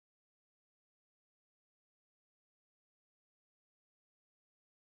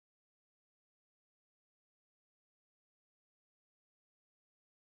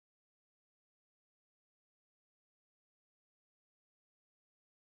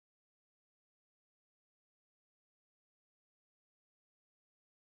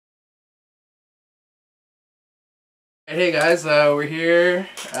Hey guys, we're here.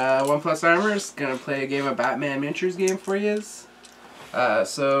 OnePlus Armor's gonna play a game of Batman Miniatures game for you.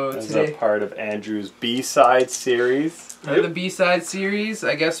 So As today, a part of Andrew's B-side series. the B-side series.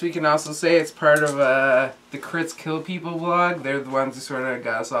 I guess we can also say it's part of the Crits Kill People vlog. They're the ones who sort of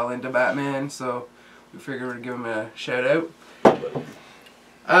got us all into Batman, so we figured we'd give them a shout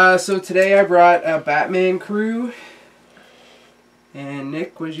out. So today I brought a Batman crew. And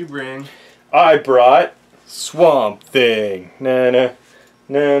Nick, what'd you bring? I brought Swamp Thing, and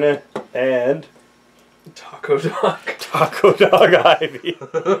Taco Dog. Taco Dog Ivy.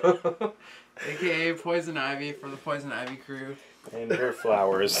 AKA Poison Ivy for the Poison Ivy crew. And her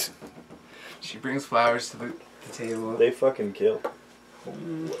flowers. She brings flowers to the table. They fucking kill.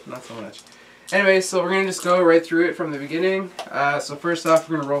 Not so much. Anyway, so we're going to just go right through it from the beginning. So first off,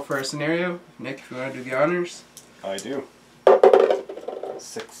 we're going to roll for our scenario. Nick, if you want to do the honors. I do.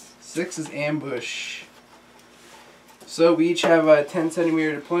 6. 6 is ambush. So we each have 10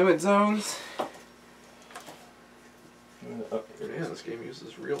 centimeter deployment zones. Oh, here it Yeah, is. this game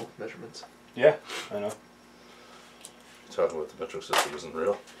uses real measurements. Yeah, I know. Talking about the metric system isn't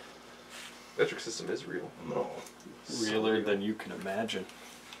real. Metric system is real. No. Realer than you can imagine.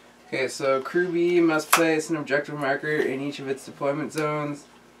 Okay, so crew B must place an objective marker in each of its deployment zones.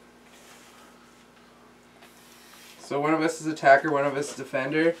 So one of us is attacker, one of us is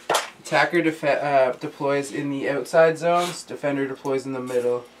defender. Attacker deploys in the outside zones, defender deploys in the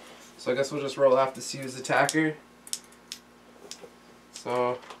middle. So I guess we'll just roll off to see who's attacker.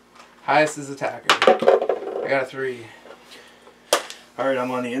 So, highest is attacker. I got a 3. Alright,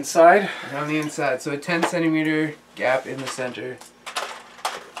 I'm on the inside. And on the inside, so a 10 centimeter gap in the center.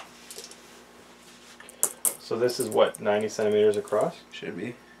 So this is what, 90 centimeters across? Should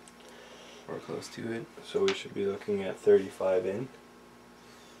be. Or close to it. So we should be looking at 35 in.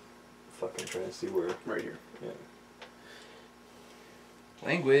 Fucking trying to see where. Right here. Yeah.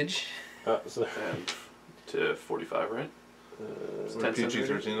 Language. So, And to 45, right? It's 10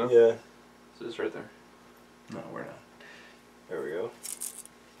 PG-13 now? yeah. So it's right there. No, we're not. There we go.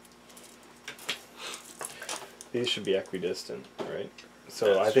 These should be equidistant, right?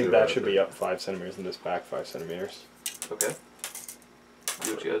 So That's I think true, that I should be agree. up 5 centimeters and this back 5 centimeters. Okay.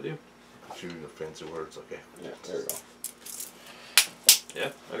 Do what you gotta do. Shooting the fancy words, okay. Yeah, there we go.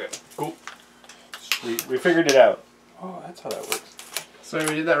 Yeah? Okay. Cool. Sweet. We figured it out. Oh, that's how that works. Sorry,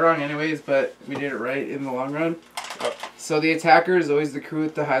 we did that wrong anyways, but we did it right in the long run. Oh. So the attacker is always the crew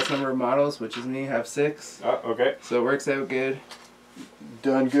with the highest number of models, which is me, I have 6. Oh, okay. So it works out good.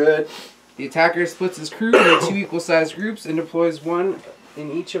 Done good. The attacker splits his crew into 2 equal sized groups and deploys 1 in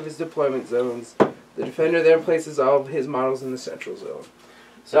each of his deployment zones. The defender then places all of his models in the central zone.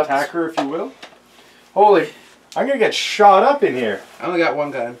 So Attacker, if you will. Holy, I'm gonna get shot up in here. I only got 1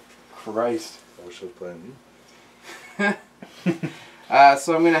 gun. I Christ. wish I was playing.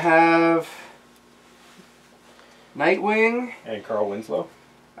 So I'm going to have Nightwing. And Carl Winslow.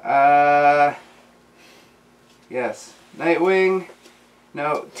 Yes. Nightwing.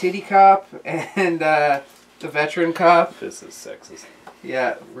 No, Titty Cop and the Veteran Cop. This is sexist.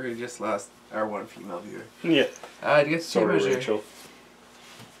 Yeah, we just lost our 1 female viewer. Yeah. I guess Sorry, measure. Rachel.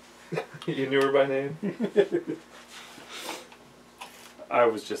 You knew her by name? I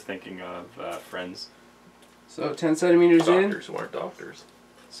was just thinking of Friends. So 10 centimeters in. Doctors who aren't doctors.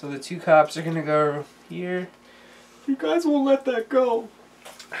 So the 2 cops are going to go here. You guys won't let that go.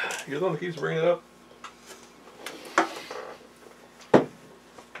 You're the one that keeps bringing it up.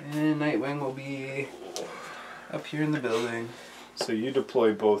 And Nightwing will be up here in the building. So you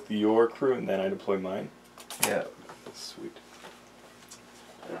deploy both your crew and then I deploy mine? Yeah. Sweet.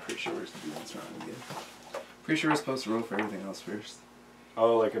 I'm pretty sure we're doing this wrong again. Pretty sure we're supposed to roll for everything else first.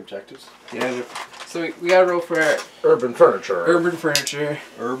 Oh, like objectives? Yeah. So we gotta roll for our Urban furniture. urban furniture.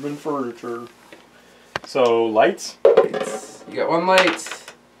 Urban furniture. So, lights? Lights. You got 1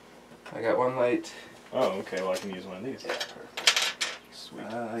 light. I got 1 light. Oh, okay. Well, I can use one of these. Yeah. Sweet.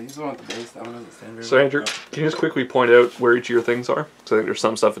 Use the one with the base. That one doesn't stand very So well. Andrew, can you just quickly point out where each of your things are? So I think there's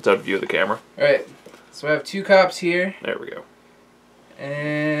some stuff that's out of view of the camera. Alright. So I have 2 cops here. There we go.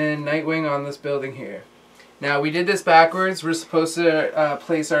 And Nightwing on this building here. Now we did this backwards. We're supposed to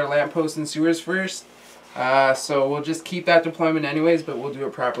place our lampposts and sewers first. So we'll just keep that deployment anyways, but we'll do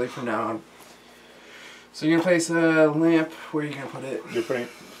it properly from now on. So you're going to place a lamp. Where are you going to put it? You're putting...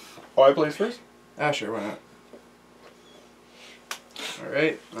 Oh, I place first? Sure, why not?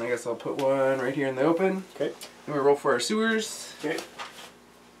 Alright, I guess I'll put one right here in the open. Okay. Then we roll for our sewers. Okay.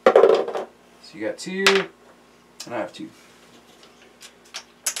 So you got 2, and I have 2.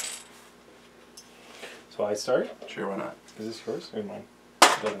 So I start? Sure, why not? Is this yours or mine?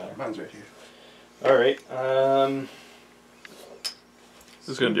 Doesn't matter. Mine's right here. Alright,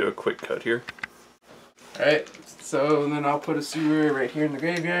 Just gonna do a quick cut here. Alright, so then I'll put a sewer right here in the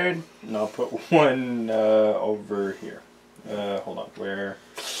graveyard. And I'll put one over here. Hold on, where?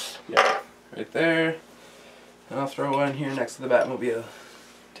 Yeah. Right there. And I'll throw one here next to the Batmobile.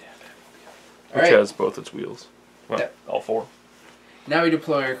 Which Alright, has both its wheels. Well, Yeah. all four. now we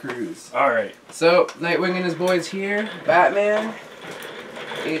deploy our crews. Alright. So, Nightwing and his boys here, Batman,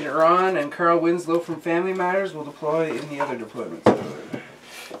 Agent Ron, and Carl Winslow from Family Matters will deploy in the other deployments.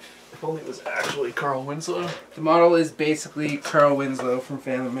 If only it was actually Carl Winslow. The model is basically Carl Winslow from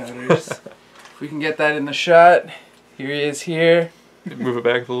Family Matters. If we can get that in the shot, here he is here. Move it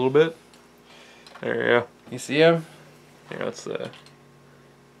back a little bit. There you go. You see him? Here, that's the...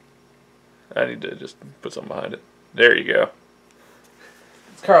 I need to just put something behind it. There you go.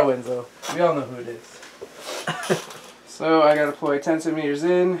 It's Carl Winslow. We all know who it is. So I gotta deploy 10 centimeters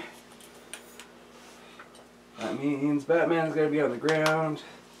in. That means Batman's gotta be on the ground.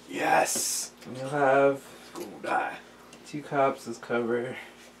 Yes! And you'll have 2 cops as cover.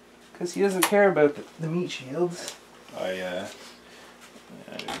 Because he doesn't care about the meat shields. I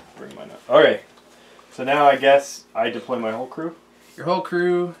didn't bring mine up. Okay. So now I guess I deploy my whole crew? Your whole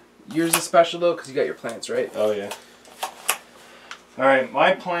crew. Yours is special though because you got your plants, right? Oh yeah. Alright,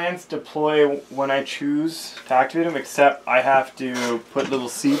 my plans deploy when I choose to activate them, except I have to put little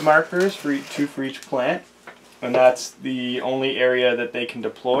seed markers for two for each plant. And that's the only area that they can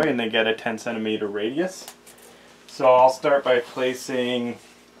deploy, and they get a 10 centimeter radius. So I'll start by placing...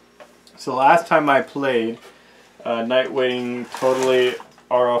 So last time I played, Nightwing totally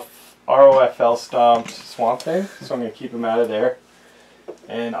ROFL stomped Swamp Thing, so I'm going to keep him out of there.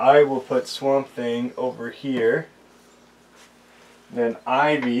 And I will put Swamp Thing over here. Then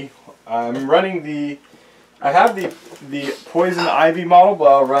Ivy. I'm running the... I have the Poison Ivy model, but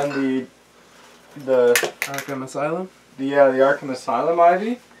I'll run the Arkham Asylum? the Arkham Asylum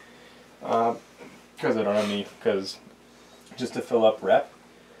Ivy. Because I don't have any... Because just to fill up rep.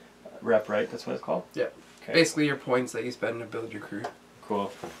 Rep, right? That's what it's called? Yeah. Okay. Basically your points that you spend to build your crew.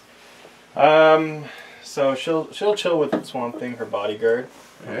 Cool. So she'll chill with Swamp Thing, her bodyguard.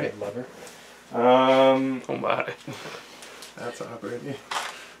 Alright. I love her. Oh my. That's awkward.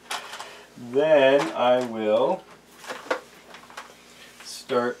 Then I will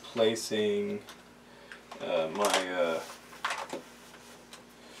start placing my...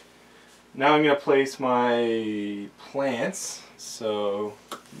 Now I'm going to place my plants. So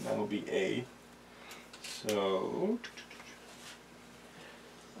that will be A. So...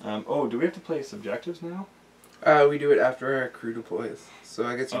 oh, do we have to place objectives now? We do it after our crew deploys. So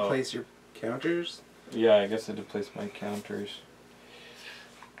I guess you Oh. place your counters. Yeah, I guess I did place my counters.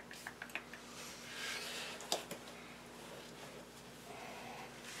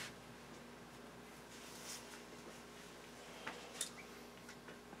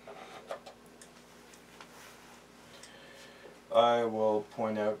 I will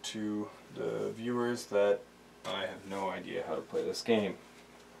point out to the viewers that I have no idea how to play this game.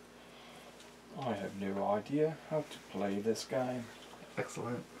 I have no idea how to play this game.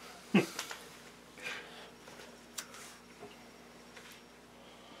 Excellent.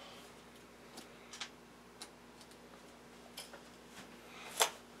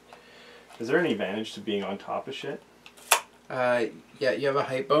 Is there any advantage to being on top of shit? Yeah, you have a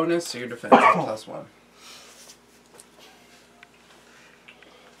height bonus, so your defense is +1.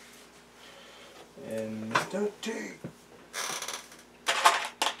 And Mr. T.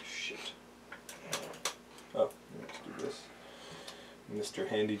 Shit. Oh, let's do this. Mr.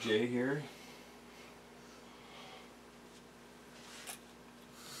 Handy J here.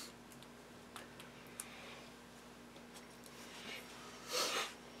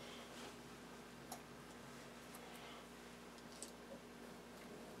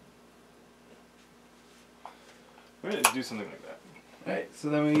 We're going to do something like that. Alright, so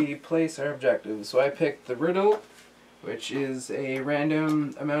then we place our objectives. So I picked the Riddle, which is a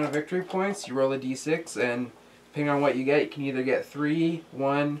random amount of victory points. You roll a d6, and depending on what you get, you can either get 3,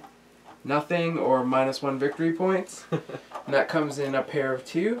 1, nothing, or -1 victory points. And that comes in a pair of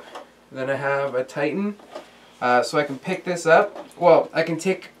 2. Then I have a Titan. So I can pick this up. Well, I can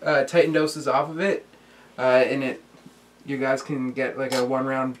take Titan doses off of it, and you guys can get like a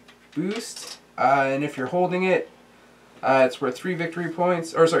 1-round boost. And if you're holding it, it's worth 2 victory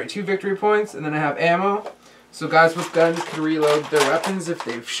points, and then I have ammo. So guys with guns can reload their weapons if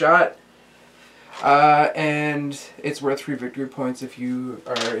they've shot. And it's worth 3 victory points if you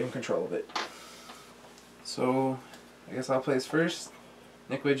are in control of it. So, I guess I'll place first.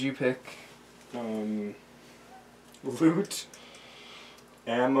 Nick, what'd you pick? Loot,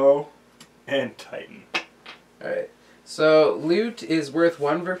 ammo, and Titan. Alright. So loot is worth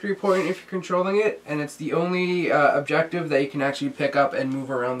 1 victory point if you're controlling it, and it's the only objective that you can actually pick up and move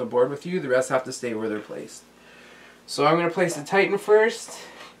around the board with you. The rest have to stay where they're placed. So I'm going to place the Titan first.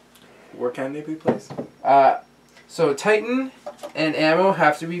 Where can they be placed? So Titan and ammo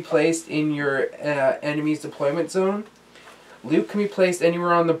have to be placed in your enemy's deployment zone. Loot can be placed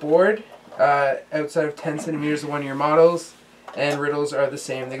anywhere on the board outside of 10 centimeters of one of your models, and riddles are the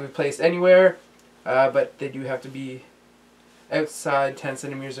same. They can be placed anywhere, but they do have to be outside 10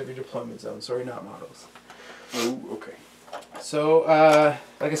 centimeters of your deployment zone. Sorry, not models. Oh, okay. So,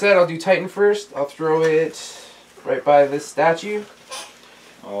 like I said, I'll do Titan first. I'll throw it right by this statue.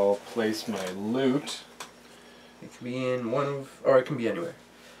 I'll place my loot. It can be in one of, or it can be anywhere.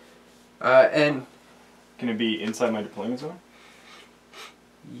 And Can it be inside my deployment zone?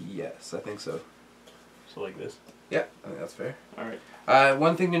 yes, I think so. So like this? Yeah, I think that's fair. Alright.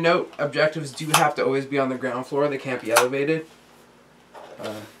 One thing to note, objectives do have to always be on the ground floor. They can't be elevated.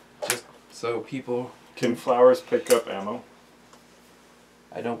 Just so people... Can flowers pick up ammo?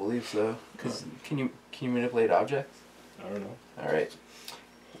 I don't believe so. Cause can you manipulate objects? I don't know. Alright.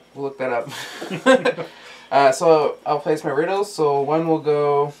 We'll look that up. So I'll place my riddles. So one will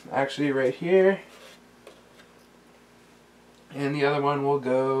go actually right here. And the other one will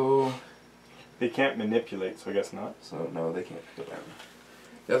go... They can't manipulate, so I guess not. So no, they can't go down.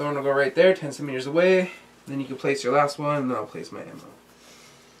 The other one will go right there, 10 centimeters away. Then you can place your last one, and then I'll place my ammo.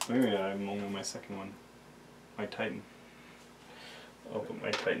 Maybe I'm only on my second one. My Titan. I'll put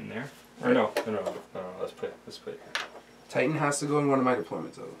my Titan there. Or no. Let's put it here. Titan has to go in one of my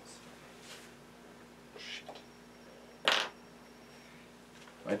deployment zones. Shit.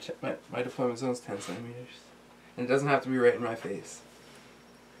 My deployment zone's 10 centimeters. And it doesn't have to be right in my face.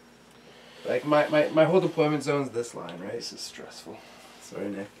 Like, my whole deployment zone's this line, right? This is stressful. Sorry,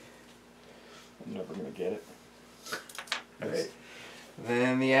 Nick. I'm never gonna get it. Alright.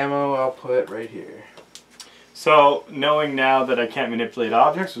 Then the ammo I'll put right here. So, knowing now that I can't manipulate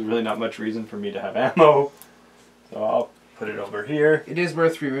objects, there's really not much reason for me to have ammo. So I'll put it over here. It is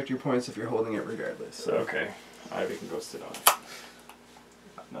worth 3 victory points if you're holding it regardless. So, okay. Ivy can go sit on it.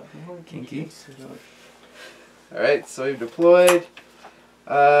 Nothing more Kinky. sit on. Alright, so we've deployed.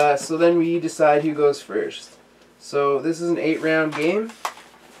 So then we decide who goes first. So this is an 8-round game.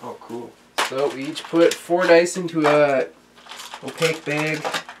 Oh, cool. So we each put 4 dice into a opaque bag.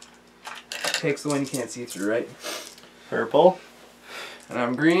 Takes the one you can't see through, right? Purple. And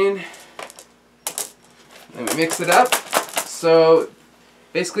I'm green. And we mix it up. So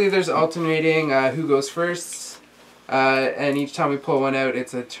basically there's alternating who goes first. And each time we pull one out,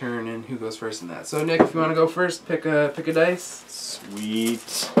 it's a turn and who goes first in that. So Nick, if you want to go first, pick a dice.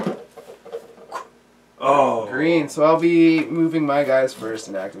 Sweet. Oh. Green. So I'll be moving my guys first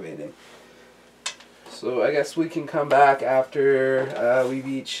and activating. So I guess we can come back after we've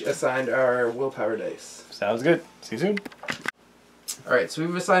each assigned our willpower dice. Sounds good. See you soon. Alright, so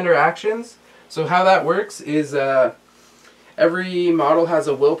we've assigned our actions. So how that works is every model has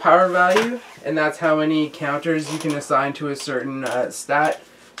a willpower value, and that's how many counters you can assign to a certain stat.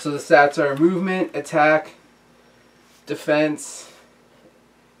 So the stats are movement, attack, defense,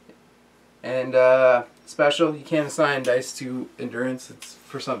 and special. You can't assign dice to endurance, it's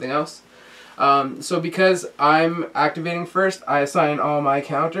for something else. So because I'm activating first, I assign all my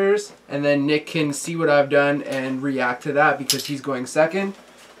counters, and then Nick can see what I've done and react to that because he's going second.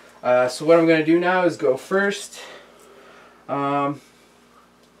 So what I'm going to do now is go first. Now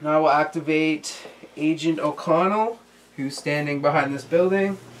we'll activate Agent O'Connell, who's standing behind this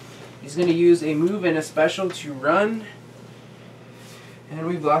building. He's going to use a move and a special to run. And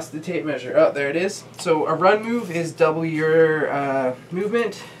we've lost the tape measure. Oh, there it is. So a run move is double your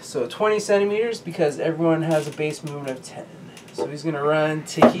movement. So 20 centimeters because everyone has a base movement of 10. So he's going to run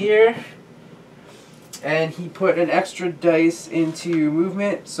to here. And he put an extra dice into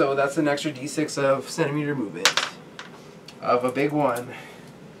movement. So that's an extra d6 of centimeter movement. Of a big one.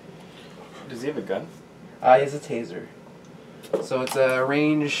 Does he have a gun? He has a taser. So it's a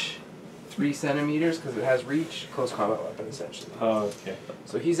range 3 centimeters because it has reach. Close combat weapon essentially. Oh, okay.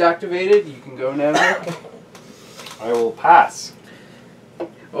 So he's activated. You can go now, Nick. I will pass.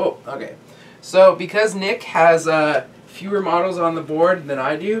 Oh, okay. So because Nick has fewer models on the board than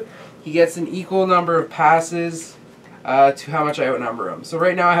I do, he gets an equal number of passes to how much I outnumber him. So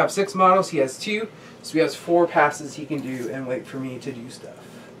right now I have 6 models. He has 2. So he has 4 passes he can do and wait for me to do stuff.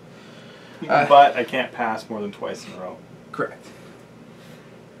 But I can't pass more than twice in a row. Correct.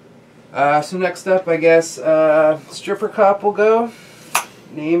 So next up, I guess, Stripper Cop will go.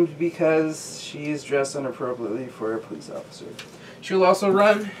 Named because she is dressed inappropriately for a police officer. She will also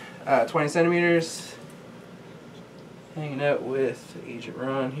run 20 centimeters. hanging out with Agent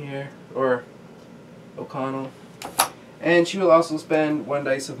Ron here, or O'Connell. And she will also spend 1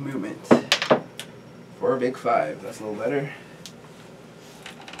 dice of movement for a big 5. That's a little better.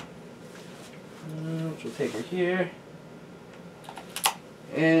 Which will take her here.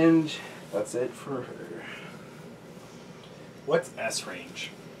 And that's it for her. What's S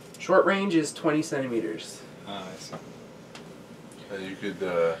range? Short range is 20 centimeters. I see. You could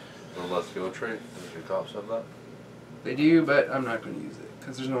the Let's Go trait. Does your cops have that? They do, but I'm not going to use it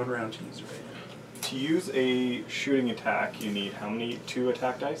because there's no one around to use it right now. To use a shooting attack, you need how many? 2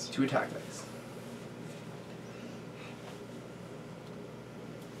 attack dice? 2 attack dice.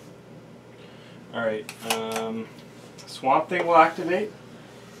 Alright, Swamp Thing will activate.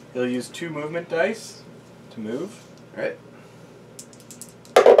 He'll use 2 movement dice to move. Alright.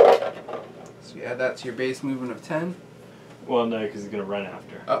 So you add that to your base movement of 10. Well, no, because he's going to run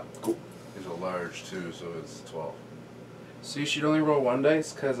after. Oh, cool. He's a large too, so it's 12. So you should only roll 1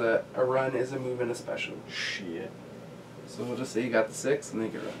 dice because a run is a move and a special. Shit. So we'll just say you got the 6 and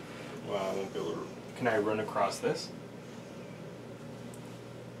then you can run. Well, I won't be able to. Can I run across this?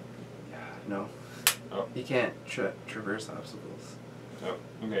 No. Oh. You can't traverse obstacles. Oh,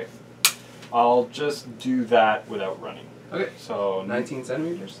 okay. I'll just do that without running. Okay. So 19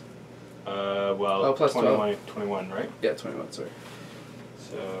 centimeters? Well, Oh, plus 21, 21, right? Yeah, 21, sorry.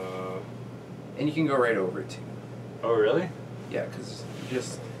 So. And you can go right over it too. Oh, really? Yeah, because you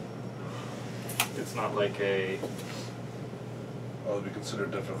just... It's not like a. Oh, it'd be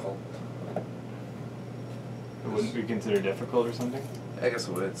considered difficult. It wouldn't be considered difficult or something? I guess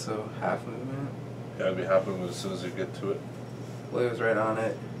it would, so half movement. Yeah, it'd be happening as soon as you get to it. Well, it was right on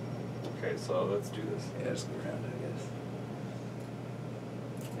it. Okay, so let's do this. Yeah, just go around it, I guess.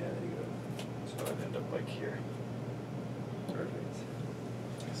 Yeah, there you go. So I'd end up like here. Perfect.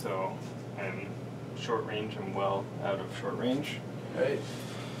 So I'm short range, I'm well out of short range. Right.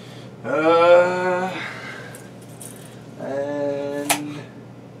 And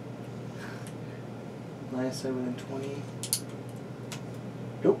I said within 20.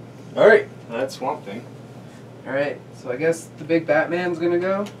 Nope. Alright, that's Swamp Thing. Alright, so I guess the big Batman's gonna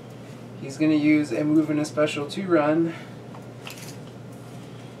go. He's gonna use a move and a special to run.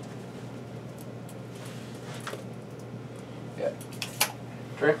 Yeah.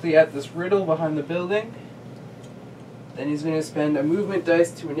 Directly at this riddle behind the building. Then he's gonna spend a movement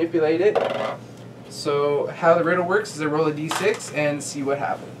dice to manipulate it. So how the riddle works is I roll a d6 and see what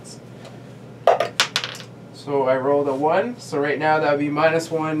happens. So I rolled a 1, so right now that would be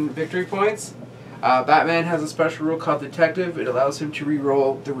 -1 victory points. Batman has a special rule called Detective. It allows him to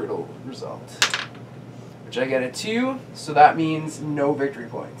re-roll the riddle result. Which I get a 2, so that means no victory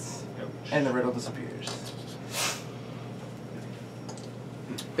points. And the riddle disappears.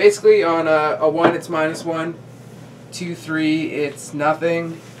 Basically on a 1 it's -1, 2, 3 it's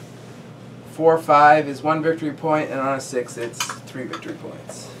nothing, 4, 5 is 1 victory point, and on a 6 it's 3 victory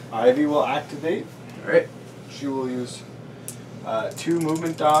points. Ivy will activate. Alright. She will use 2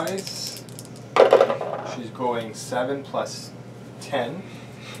 movement dice. She's going 7 plus 10.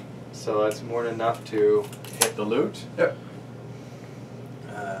 So that's more than enough to hit the loot. Yep.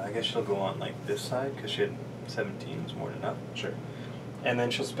 I guess she'll go on like this side because she had 17 is more than enough. Sure. And then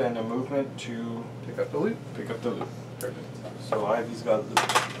she'll spend a movement to Pick up the loot. pick up the loot. Perfect. So Ivy's got loot.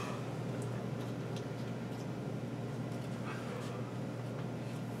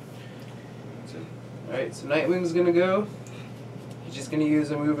 Alright, so Nightwing's gonna go. He's just gonna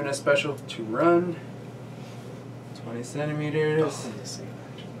use a move and a special to run. 20 centimeters.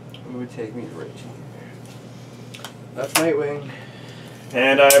 It would take me right to here. That's Nightwing.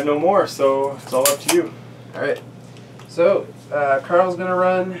 And I have no more, so it's all up to you. Alright. So, Carl's gonna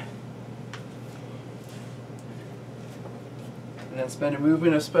run. And then spend a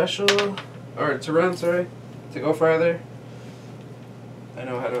movement of special. Or to run, sorry. To go farther. I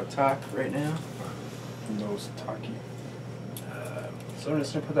know how to talk right now. Nose talkie. So I'm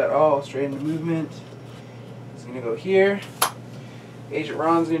just going to put that all straight into movement. He's going to go here. Agent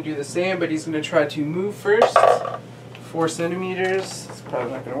Ron's going to do the same, but he's going to try to move first. 4 centimeters. It's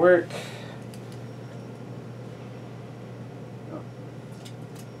probably not going to work.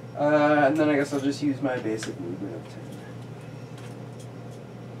 And then I guess I'll just use my basic movement of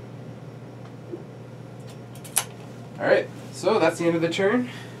 10. Alright, so that's the end of the turn.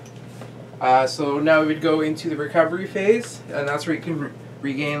 So now we would go into the recovery phase, and that's where you can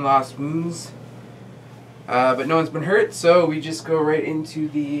regain lost wounds. But no one's been hurt, so we just go right into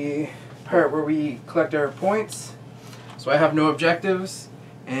the part where we collect our points. So I have no objectives,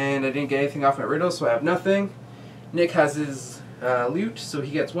 and I didn't get anything off my riddle, so I have nothing. Nick has his loot, so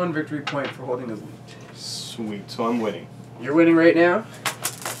he gets 1 victory point for holding his loot. Sweet, so I'm winning. You're winning right now.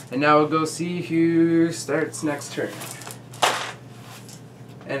 And now we'll go see who starts next turn.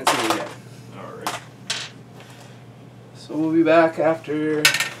 And it's me again. Alright. So we'll be back after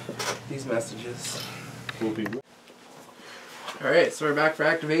these messages. We'll be Alright, so we're back for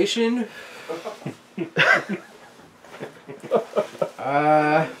activation.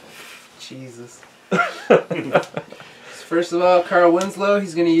 Jesus. So first of all, Carl Winslow,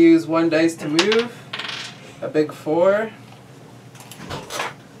 he's going to use 1 dice to move. A big 4.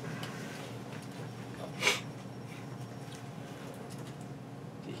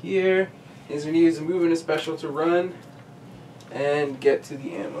 To here. He's going to use a move and a special to run and get to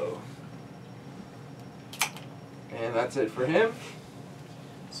the ammo. And that's it for him.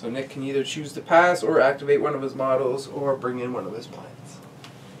 So Nick can either choose to pass or activate one of his models or bring in one of his plants.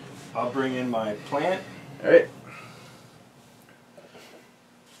 I'll bring in my plant. Alright.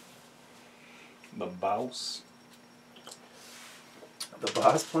 The boss. The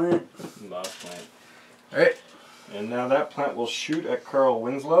boss plant. Boss plant. Alright. And now that plant will shoot at Carl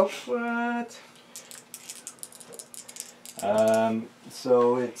Winslow. What?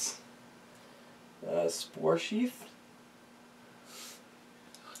 So it's Spore Sheath.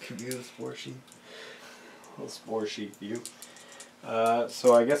 Could be the Spore Sheath. I'll Spore Sheath you.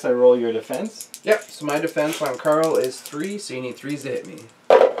 So I guess I roll your defense. Yep, so my defense on Carl is 3, so you need 3s to hit me.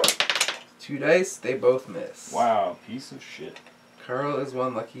 2 dice, they both miss. Wow, piece of shit. Carl is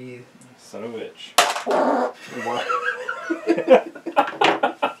one lucky... Son of a bitch.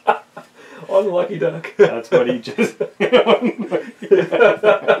 Unlucky duck. That's what he just...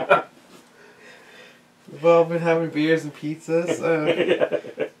 We've all been having beers and pizzas, so...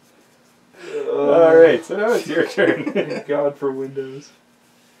 Alright, so now it's your turn. Thank God for Windows.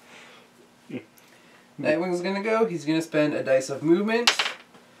 Nightwing's gonna go. He's gonna spend a dice of movement.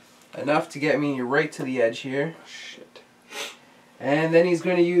 Enough to get me right to the edge here. Shit. And then he's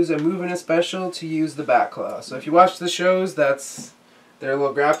going to use a move and a special to use the back claw. So if you watch the shows, that's their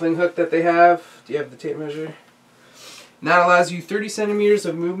little grappling hook that they have. Do you have the tape measure? And that allows you 30 centimeters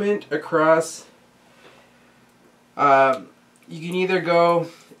of movement across. You can either go,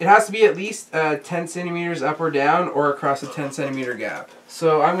 it has to be at least 10 centimeters up or down or across a 10 centimeter gap.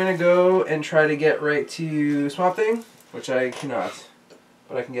 So I'm going to go and try to get right to Swamp Thing, which I cannot,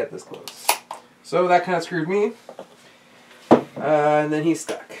 but I can get this close. So that kind of screwed me. And then he's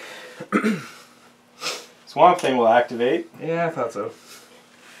stuck. Swamp Thing will activate. Yeah, I thought so.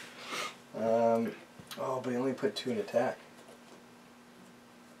 Oh, but he only put 2 in attack.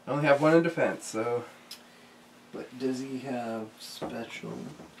 I only have 1 in defense, so... But does he have special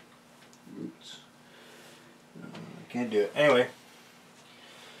roots? I can't do it. Anyway.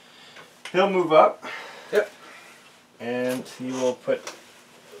 He'll move up. Yep. And he will put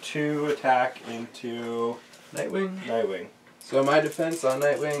 2 attack into Nightwing. Nightwing. So my defense on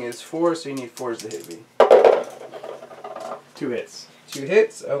Nightwing is 4, so you need 4s to hit me. 2 hits. 2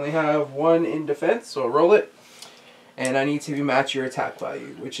 hits. I only have 1 in defense, so I'll roll it. And I need to match your attack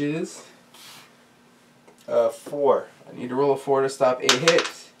value, which is... 4. I need to roll a 4 to stop a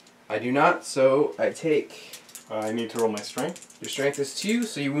hit. I do not, so I take... I need to roll my strength. Your strength is 2,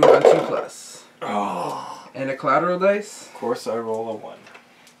 so you wound on 2+. Oh. And a collateral dice. Of course I roll a 1.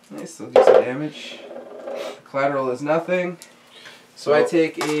 Nice, so do some damage. Collateral is nothing. So I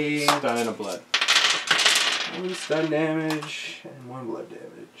take a... Stun and a blood. 1 stun damage and 1 blood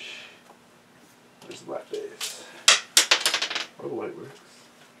damage. There's the black dice. Or the white works.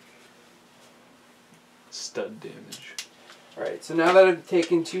 Stud damage. Alright, so now that I've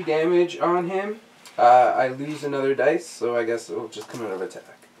taken 2 damage on him, I lose another dice, so I guess it'll just come out of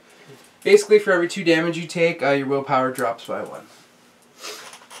attack. Basically, for every 2 damage you take, your willpower drops by 1.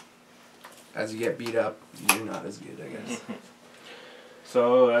 As you get beat up, you're not as good, I guess.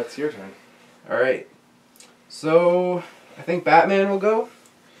 So that's your turn. Alright. So, I think Batman will go.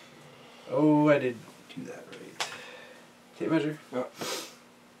 Oh, I did do that right. Tape measure? Oh.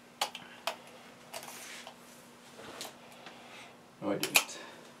 Oh, I didn't.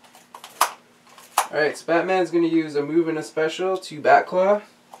 Alright, so Batman's going to use a move and a special to Batclaw.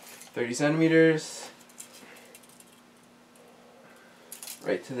 30 centimeters.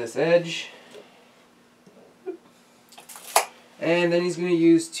 Right to this edge. And then he's going to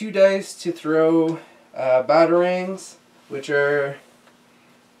use 2 dice to throw batarangs, which are...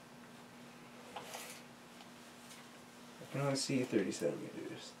 I can only see 30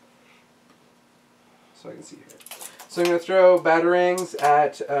 centimeters. So I can see here. So I'm going to throw batarangs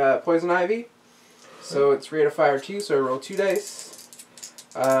at Poison Ivy. So it's rate of fire 2, so I roll 2 dice.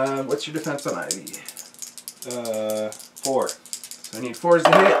 What's your defense on Ivy? 4. So I need 4s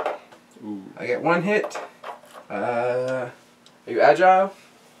to hit. Ooh. I get 1 hit. Are you agile?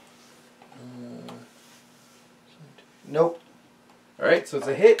 Nope. Alright, so it's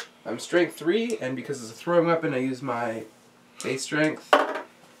a hit. I'm strength 3, and because it's a throwing weapon, I use my base strength.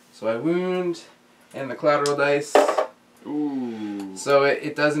 So I wound, and the collateral dice. Ooh. So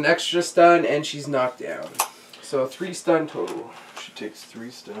it does an extra stun, and she's knocked down. So 3 stun total. She takes 3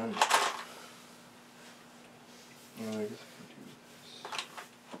 stun. I guess I can do this.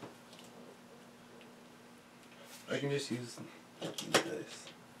 I can just use these dice.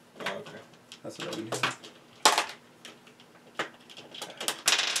 Oh, okay. That's what I'm using.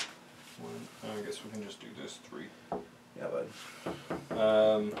 I guess we can just do this 3. Yeah, bud.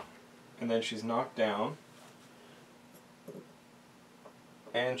 And then she's knocked down.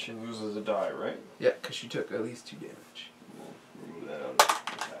 And she loses a die, right? Yeah, because she took at least 2 damage. We'll remove that out of the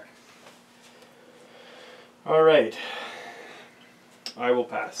attack. Alright. I will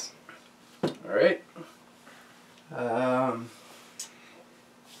pass. Alright.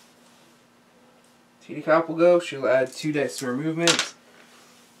 TD Cop will go. She'll add 2 dice to her movement.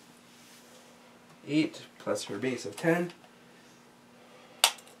 8 plus her base of 10.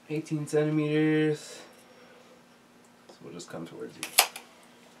 18 centimeters. So we'll just come towards you.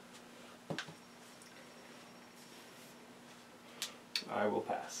 I will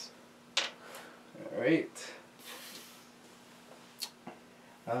pass. Alright.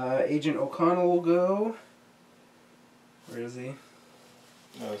 Agent O'Connell will go. Where is he?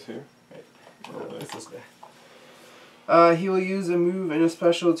 Oh, it's here? It's this guy. He will use a move and a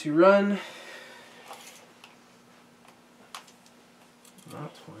special to run.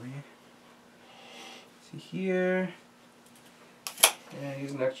 Not 20. See here. And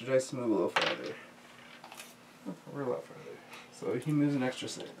use an extra dice to move a little farther. Oh, we're a lot farther. So he moves an extra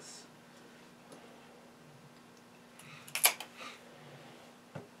 6.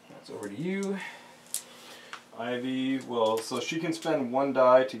 That's over to you. Ivy will, so she can spend 1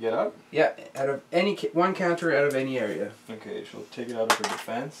 die to get up? Yeah, out of any one counter out of any area. Okay, she'll take it out of her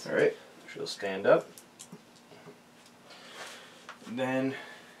defense. Alright. She'll stand up. Then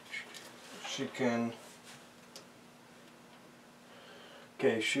she can...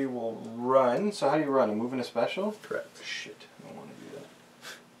 Okay, she will run. So how do you run? A move and a special? Correct. Shit, I don't want to do that.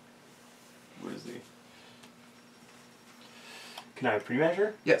 Where is the... Can I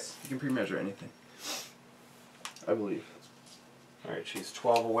pre-measure? Yes, you can pre-measure anything. I believe. Alright, she's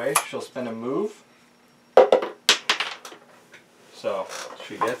 12 away. She'll spend a move. So,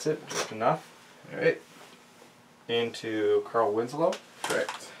 she gets it, just enough. Alright. Into Carl Winslow.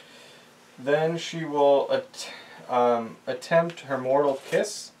 Correct. Then she will attempt her mortal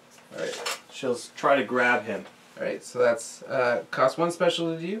kiss. Alright. She'll try to grab him. Alright, so that's cost 1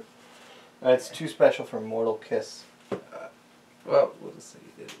 special to do. It's 2 special for mortal kiss. Well, we'll just say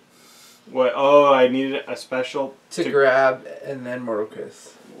you did it. What? Oh, I needed a special To grab and then mortal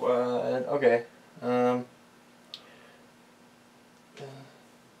kiss. What? Okay.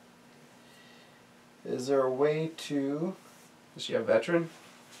 Is there a way to? Does she have veteran?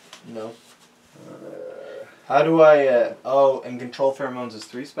 No. How do I? Oh, and control pheromones is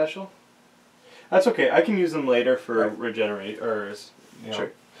 3 special. That's okay. I can use them later for Right. regenerate or you know.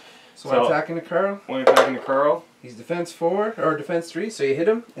 Sure. So when attacking a Carl, When attacking the Carl, he's defense 4 or defense 3, so you hit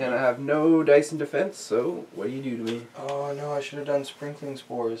him, and I have no dice in defense. So what do you do to me? oh no, I should have done sprinkling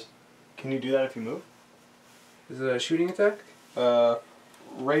spores. Can you do that if you move? Is it a shooting attack?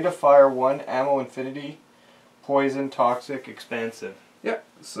 Rate of fire 1, ammo infinity, poison, toxic, expansive. Yeah.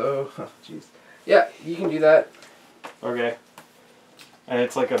 So, jeez. Yeah, you can do that. Okay. And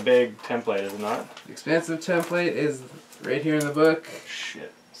it's like a big template, is it not? The expansive template is right here in the book.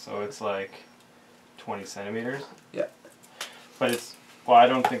 Shit. So it's like 20 centimeters? Yeah. But it's, well, I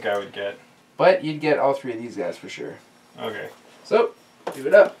don't think I would get. But you'd get all 3 of these guys for sure. Okay. So, do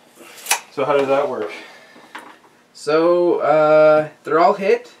it up. So how does that work? So, they're all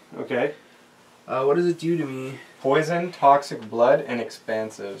hit. Okay. What does it do to me? Poison, toxic blood, and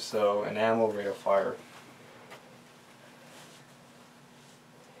expansive. So an ammo rate of fire.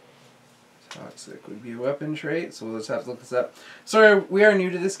 Toxic would be a weapon trait, so we'll just have to look this up. Sorry, we are new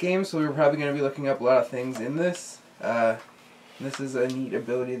to this game, so we're probably going to be looking up a lot of things in this. This is a neat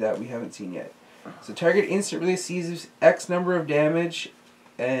ability that we haven't seen yet. So target instantly sees X number of damage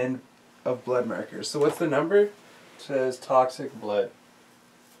and of blood markers. So what's the number? It says toxic blood.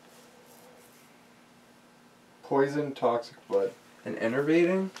 Poison, toxic blood. And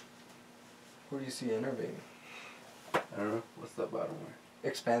enervating? Where do you see enervating? I don't know. What's that bottom one?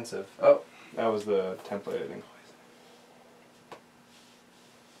 Expansive. Oh. That was the template, I think.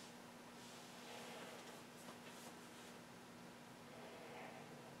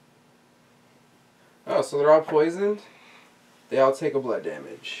 Oh, No, so they're all poisoned. They all take a blood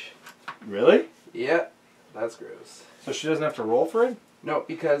damage. Really? Yeah, that's gross. So she doesn't have to roll for it? No,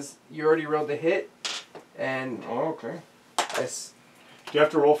 because you already rolled the hit, and Oh, okay. I Do you have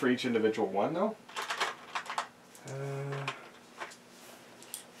to roll for each individual one, though?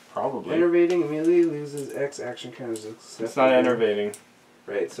 Probably. Enervating immediately loses X action counters. It's not enervating.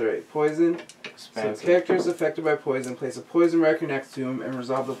 Right, so right. Poison. Expansive. So characters affected by poison, place a poison marker next to him and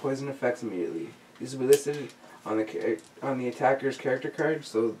resolve the poison effects immediately. These will be listed on the attacker's character card,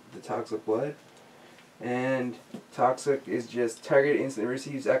 so the toxic blood. And toxic is just target instantly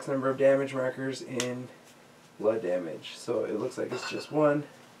receives X number of damage markers in blood damage. So it looks like it's just one.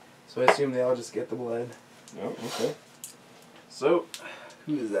 So I assume they all just get the blood. Oh, okay. So,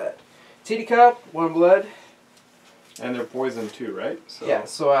 who is that? Titty Cop, 1 blood. And they're poisoned too, right? So. Yeah,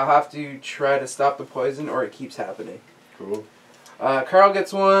 so I'll have to try to stop the poison or it keeps happening. Cool. Carl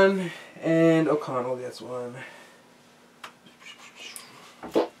gets 1, and O'Connell gets 1.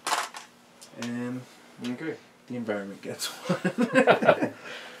 And Okay. the environment gets 1.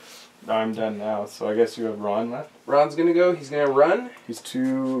 I'm done now, so I guess you have Ron left. Ron's gonna go, he's gonna run. He's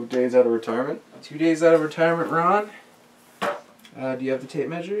 2 days out of retirement. 2 days out of retirement, Ron. Do you have the tape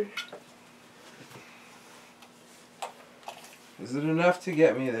measure? Is it enough to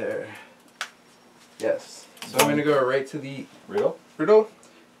get me there? Yes. So I'm gonna go right to the Riddle? riddle.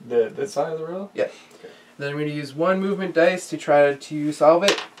 This side of the riddle? Yeah. Okay. Then I'm going to use 1 movement dice to try to solve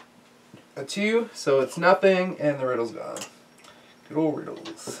it. A 2, so it's nothing, and the riddle's gone. Good old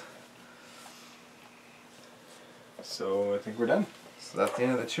riddles. So I think we're done. So that's the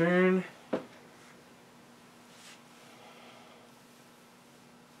end of the turn.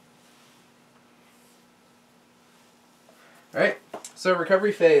 Alright, so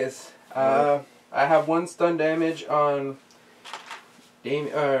recovery phase. I have 1 stun damage on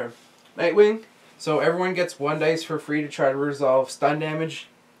Nightwing. So everyone gets 1 dice for free to try to resolve stun damage.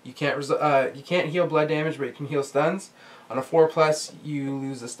 You can't heal blood damage, but you can heal stuns. On a 4+, you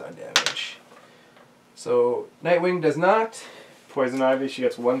lose the stun damage. So Nightwing does not. Poison Ivy, she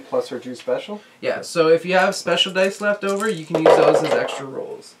gets 1 plus her 2 special. Yeah, so if you have special dice left over, you can use those as extra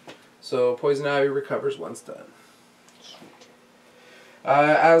rolls. So Poison Ivy recovers 1 stun.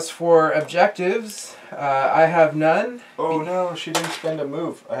 As for objectives, I have none. Oh no, she didn't spend a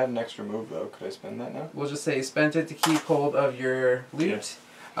move. I had an extra move though. Could I spend that now? We'll just say spent it to keep hold of your loot.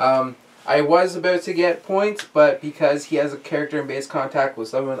 I was about to get points, but because he has a character in base contact with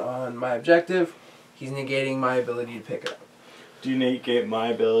someone on my objective, he's negating my ability to pick it up. Do you negate my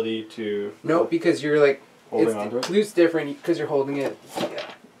ability to... No, because you're like... Holding onto it? Loot's different because you're holding it. Yeah.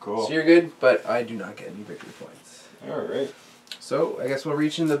 Cool. So you're good, but I do not get any victory points. Alright. So I guess we'll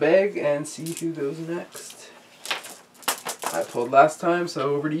reach in the bag and see who goes next. I pulled last time,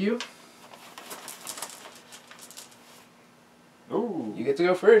 so over to you. Ooh. You get to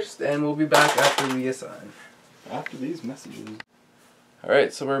go first, and we'll be back after we assign. After these messages.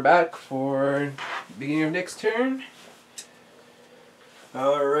 Alright, so we're back for the beginning of Nick's turn.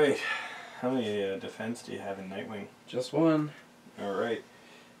 Alright. How many defense do you have in Nightwing? Just 1. Alright.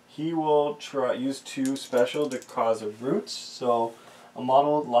 He will use 2 special to cause a roots. So a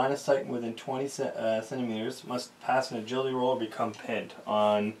model line of sight within 20 centimeters must pass an agility roll or become pinned.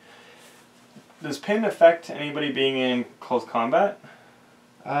 Does pin affect anybody being in close combat?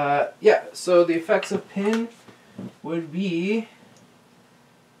 Yeah, so the effects of pin would be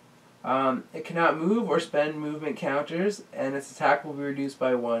it cannot move or spend movement counters, and its attack will be reduced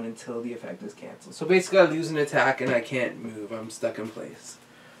by 1 until the effect is cancelled. So basically I lose an attack and I can't move. I'm stuck in place.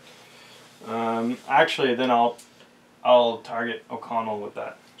 Actually, then I'll target O'Connell with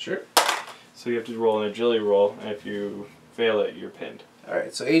that. Sure. So you have to roll an agility roll, and if you fail it, you're pinned.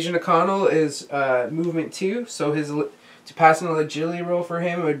 Alright, so Agent O'Connell is movement 2, so to pass an agility roll for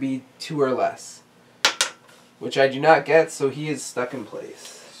him would be 2 or less. Which I do not get, so he is stuck in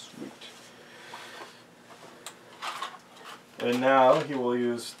place. Sweet. And now he will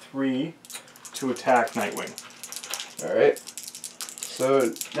use 3 to attack Nightwing. Alright. So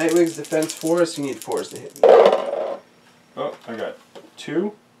Nightwing's defense 4, so you need 4s to hit me. Oh, I got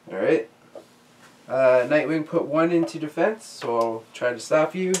 2. Alright. Nightwing put 1 into defense, so I'll try to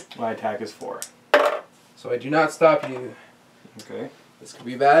stop you. My attack is 4. So I do not stop you. Okay. This could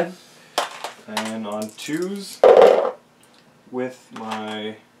be bad. And on 2s, with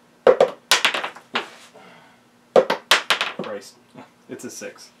my... Christ. It's a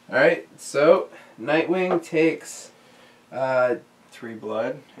 6. Alright, so Nightwing takes... 3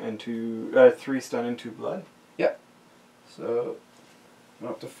 blood and 3 stun and 2 blood. Yep. So I'm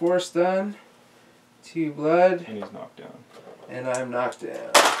up to 4 stun, 2 blood, And he's knocked down. and I'm knocked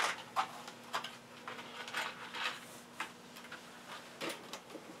down.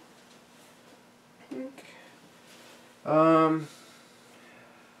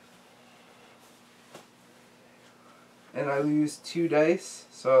 And I lose 2 dice,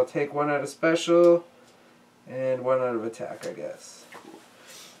 so I'll take 1 out of special and 1 out of attack, I guess.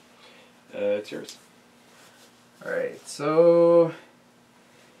 It's yours. Alright, so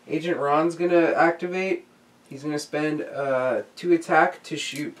Agent Ron's gonna activate. He's gonna spend 2 attack to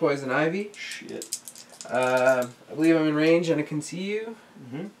shoot Poison Ivy. Shit. I believe I'm in range and I can see you.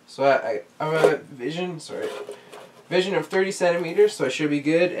 Mm-hmm. So I'm a vision of 30 centimeters, so I should be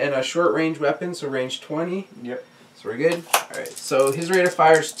good. And a short range weapon, so range 20. Yep. So we're good. Alright, so his rate of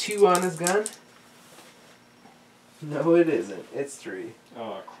fire is 2 on his gun. No, it isn't. It's 3.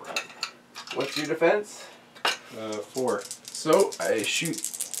 Oh, crap. What's your defense? 4. So I shoot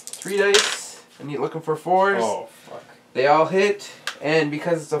 3 dice. I need looking for 4s. Oh, fuck. They all hit, and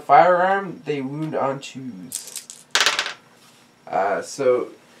because it's a firearm, they wound on 2s. So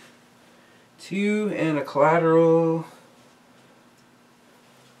 2 and a collateral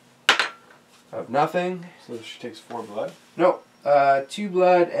of nothing. So she takes 4 blood? No, 2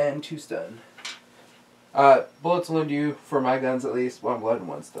 blood and 2 stun. Bullets will do, for my guns at least, 1 blood and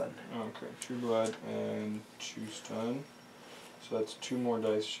 1 stun. Okay, 2 blood and 2 stun. So that's 2 more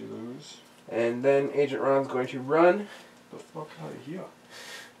dice she lose. And then Agent Ron's going to run. The fuck out of here?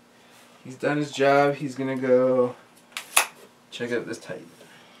 He's done his job. He's gonna go check out this Titan.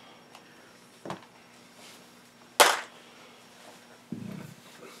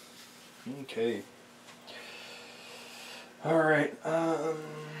 Okay. Alright,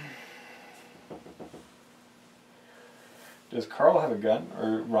 does Carl have a gun?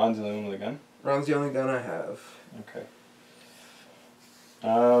 Or Ron's the only one with a gun? Ron's the only gun I have. Okay.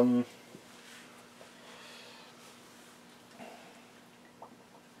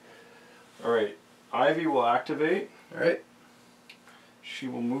 Alright, Ivy will activate. Alright. She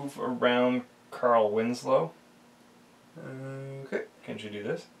will move around Carl Winslow. Okay. Can she do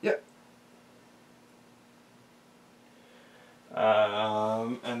this? Yep.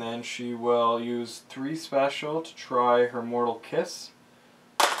 And then she will use 3 special to try her Mortal Kiss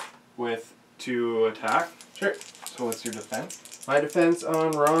with 2 attack. Sure. So what's your defense? My defense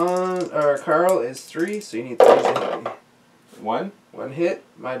on Carl is 3, so you need 3 to hit me. 1? 1 hit.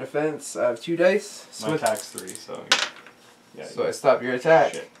 My defense, I have 2 dice. My attack's 3, so yeah. So I stop your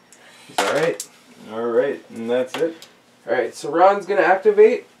attack. Shit. It's alright. Alright, and that's it. Alright, so Ron's gonna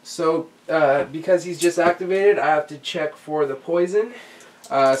activate. So, because he's just activated, I have to check for the poison.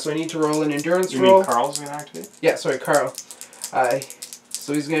 So I need to roll an endurance You roll. mean Carl's gonna activate? Yeah, sorry, Carl.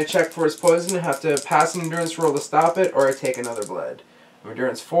 So he's going to check for his poison, have to pass an endurance roll to stop it, or take another blood.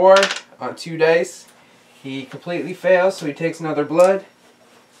 Endurance 4 on 2 dice. He completely fails, so he takes another blood.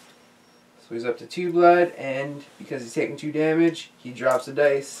 So he's up to 2 blood, and because he's taking 2 damage, he drops a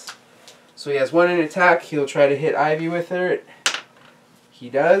dice. So he has 1 in attack. He'll try to hit Ivy with her. He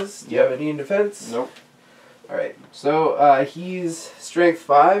does. Do you have any in defense? Nope. Alright, so he's strength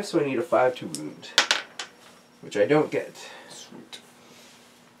 5, so I need a 5 to wound. Which I don't get. Sweet.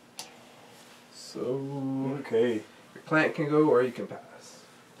 So Okay. your plant can go or you can pass.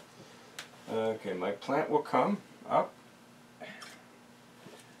 Okay, my plant will come up.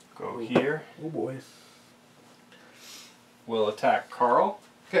 Go here. Oh boy. We'll attack Carl.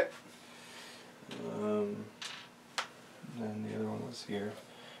 Okay. Then the other one was here.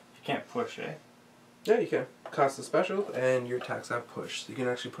 You can't push, eh? Yeah, you can. Cost a special, and your attacks have push, so you can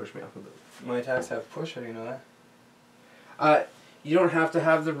actually push me off a bit. My attacks have push, how do you know that? You don't have to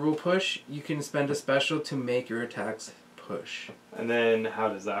have the rule push. You can spend a special to make your attacks push. And then how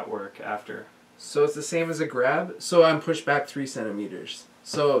does that work after? So it's the same as a grab. So I'm pushed back 3 centimeters.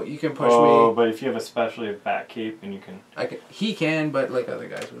 So you can push me. But if you have a special, you have back cape, and you can... He can, but like other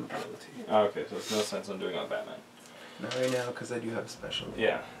guys wouldn't be able to. Oh, okay, so there's no sense on doing it on Batman. Not right now, because I do have a special.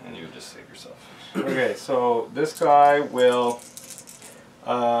 Yeah, and you would just save yourself. Okay, so this guy will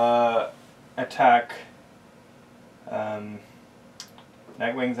attack...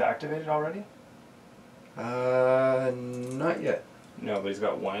 Nightwing's activated already? Not yet. No, but he's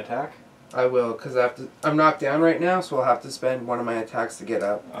got 1 attack. I will, because I'm knocked down right now, so I'll have to spend 1 of my attacks to get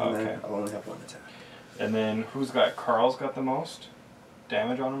up, and then I'll only have 1 attack. And then Carl's got the most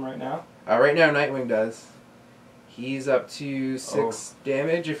damage on him right now? Right now, Nightwing does. He's up to 6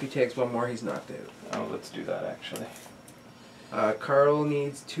 damage. If he takes 1 more, he's knocked out. Oh, let's do that actually. Carl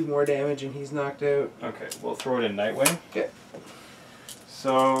needs 2 more damage, and he's knocked out. Okay, we'll throw it in Nightwing. Okay.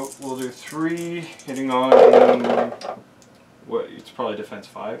 So we'll do 3 hitting on what? It's probably defense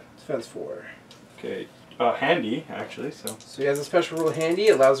 5. Defense 4. Okay, handy actually. So he has a special rule handy.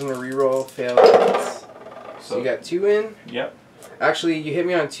 It allows him to reroll failed hits. So you got 2 in. Yep. Actually, you hit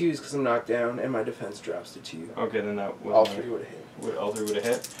me on 2s because I'm knocked down, and my defense drops to 2. Okay, then that All wasn't 3 would have hit. all 3 would have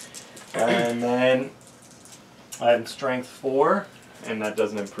hit. And then I'm strength 4, and that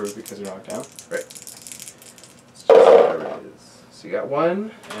doesn't improve because you're knocked down. Right. Let's just whatever it is. So you got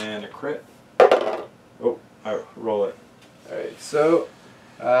 1. And a crit. Oh, I roll it. Alright, so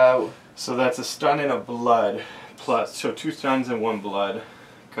So that's a stun and a blood plus. So 2 stuns and 1 blood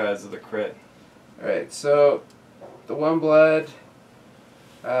because of the crit. alright, so the 1 blood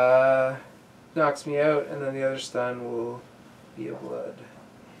knocks me out, and then the other stun will be a blood.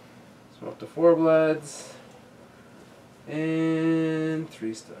 So I'm up to 4 bloods and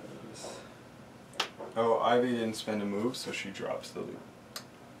 3 stuns. Oh, Ivy didn't spend a move, so she drops the loot.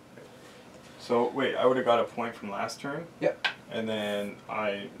 So wait, I would have got a point from last turn. Yep. And then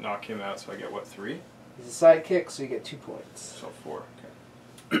I knock him out, so I get what, 3? He's a sidekick, so you get 2 points. So 4.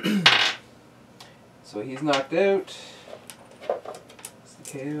 Okay. So he's knocked out. It's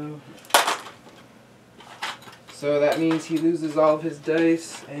the KO. So that means he loses all of his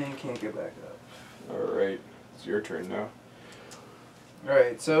dice and can't get back up. All right, it's your turn now.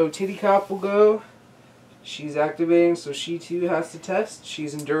 Alright, so Titty Cop will go. She's activating, so she too has to test.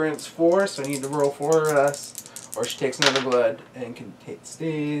 She's endurance 4, so I need to roll 4 or less. Or she takes another blood and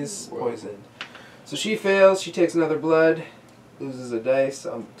stays poisoned. So she fails, she takes another blood, loses a dice.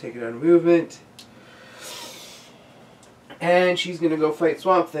 I'll take it out of movement. And she's going to go fight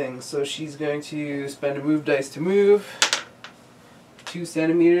Swamp Thing. So she's going to spend a move dice to move. 2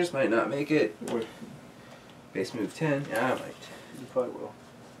 centimeters, might not make it. Wait, Base move 10. Yeah, I might. you probably will.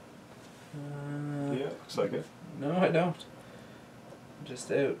 Yeah, looks like it. No, I don't. I'm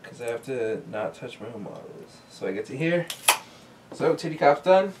just out because I have to not touch my own models. So I get to here. So Titty Cop's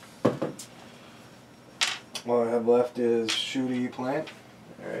done. All I have left is Shooty Plant.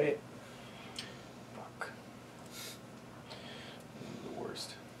 Alright. Fuck. The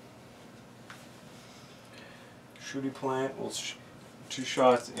worst. Shooty Plant will 2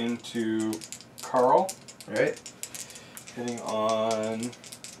 shots into Carl, Alright. hitting on.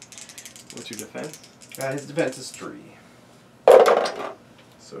 What's your defense? His defense is 3.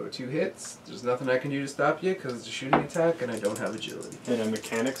 So 2 hits. There's nothing I can do to stop you because it's a shooting attack and I don't have agility. And a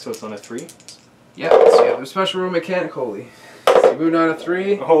mechanic, so it's on a 3. Yeah, so you have the special room mechanic holy. So you moved on a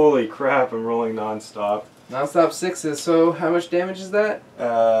 3. Holy crap! I'm rolling non-stop. Non-stop 6s. So how much damage is that?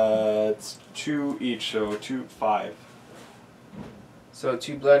 It's 2 each, so 5. So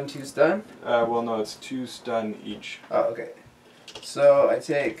 2 blood and 2 stun? Well, no, it's 2 stun each. Oh, okay. So I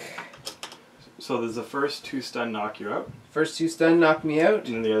take... So there's the first 2 stun knock you out, First 2 stun knock me out.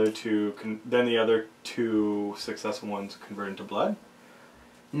 and then the other 2, then the other 2 successful ones convert into blood.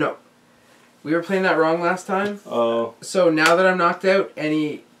 No. We were playing that wrong last time. Oh, So now that I'm knocked out,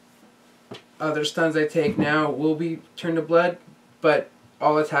 any other stuns I take now will be turned to blood, but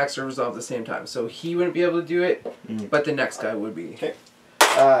all attacks are resolved at the same time. So he wouldn't be able to do it, but the next guy would be. okay,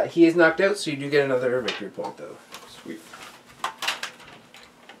 He is knocked out, so you do get another victory point though. sweet.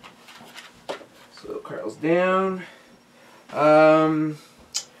 So Carl's down. I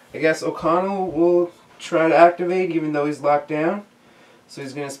guess O'Connell will try to activate even though he's locked down. So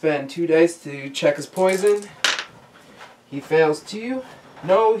he's going to spend 2 dice to check his poison. He fails 2.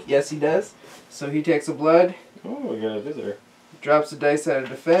 No, yes he does. So he takes a blood, Oh, we got a visitor. drops a dice out of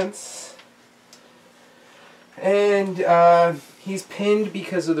defense. And he's pinned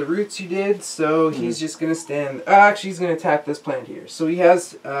because of the roots you did, so he's just going to stand... actually, he's going to attack this plant here. So he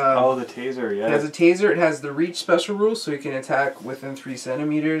has... Oh, the taser, yeah. It has a taser. It has the reach special rule, so he can attack within 3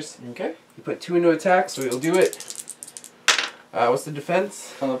 centimeters. Okay. You put 2 into attack, so he'll do it. What's the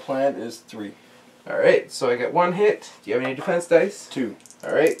defense? On the plant is 3. Alright, so I get 1 hit. Do you have any defense dice? 2.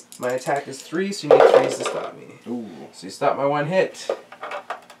 Alright, my attack is 3, so you need 3s to stop me. Ooh. So you stop my 1 hit.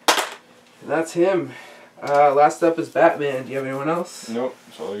 And that's him. Last up is Batman. Do you have anyone else? Nope,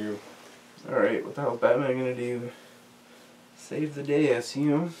 it's all you. Alright, what the hell is Batman gonna do? Save the day, I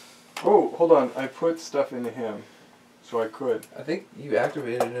assume. Oh, hold on. I put stuff into him, so I could. I think you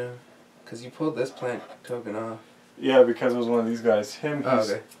activated him. Because you pulled this plant token off. Yeah, because it was one of these guys. Him, he's Oh,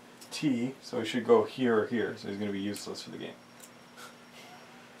 okay. T, so he should go here or here, so he's going to be useless for the game.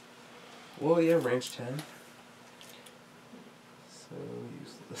 Well, yeah, range 10. So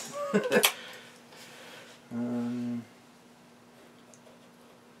useless.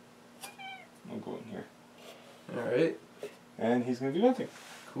 I'll go in here. Alright, And he's going to do nothing.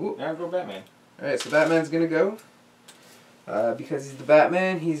 cool. Now go Batman. Alright, so Batman's gonna go. Because he's the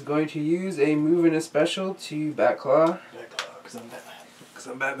Batman, he's going to use a move and a special to Batclaw. Because I'm Batman. Because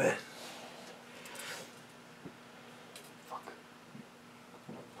I'm Batman. Fuck.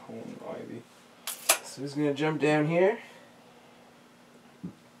 Pwn Ivy. So he's gonna jump down here.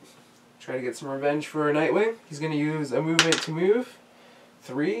 Try to get some revenge for Nightwing. He's going to use a movement to move.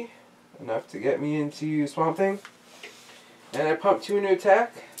 3. Enough to get me into Swamp Thing. And I pump 2 into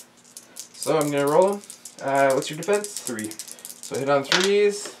attack. So I'm going to roll him. What's your defense? 3. So hit on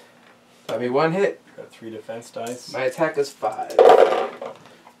 3s. That'll be 1 hit. Got 3 defense dice. My attack is 5.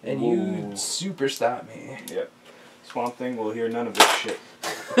 And you super stop me. Yep. Swamp Thing will hear none of this shit.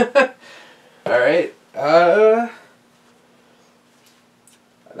 Alright.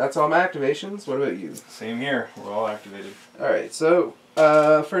 That's all my activations. What about you? Same here. We're all activated. Alright, so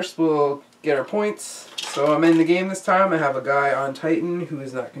first we'll get our points. So I'm in the game this time. I have a guy on Titan who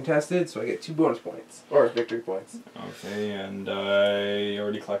is not contested, so I get 2 bonus points. Or victory points. Okay, and I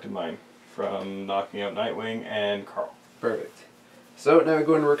already collected mine from knocking out Nightwing and Carl. Perfect. So now we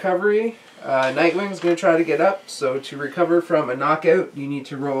go into recovery. Nightwing's going to try to get up. So to recover from a knockout, you need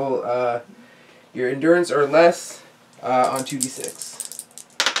to roll your endurance or less on 2d6.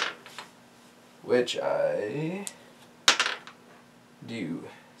 Which I do.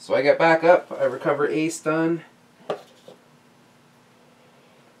 So I get back up. I recover a stun.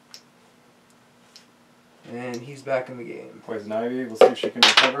 And he's back in the game. Poison Ivy, we'll see if she can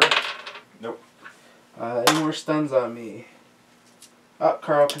recover. Nope. Any more stuns on me? Oh,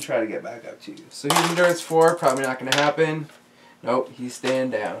 Carl can try to get back up too. So he's endurance 4, probably not going to happen. Nope, he's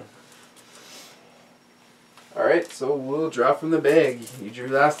staying down. Alright, so we'll draw from the bag. You drew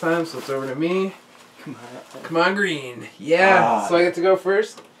last time, so it's over to me. Come on, green. Yeah, so I get to go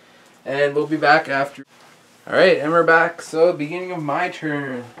first. And we'll be back after. Alright, and we're back. So, beginning of my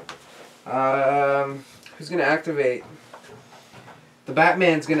turn. Who's going to activate? The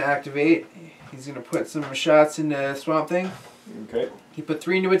Batman's going to activate. He's going to put some shots into Swamp Thing. Okay. He put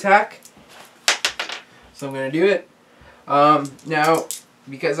 3 into attack. So I'm going to do it. Now,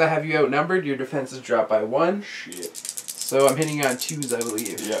 because I have you outnumbered, your defense is dropped by 1. Shit. So I'm hitting on 2s, I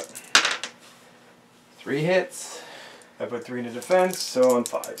believe. Yep. 3 hits. I put 3 into defense, so on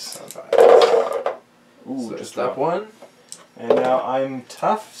 5s. On 5s. Ooh, So just stop one. 1. And now I'm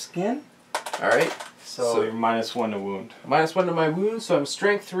tough skin. Alright. So you're -1 to wound. -1 to my wound, so I'm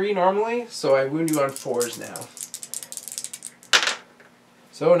strength 3 normally, so I wound you on 4s now.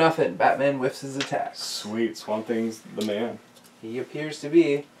 So nothing. Batman whiffs his attacks. Sweet. Swamp Thing's the man. He appears to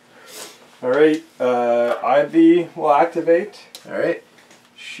be. Alright, Ivy will activate. Alright.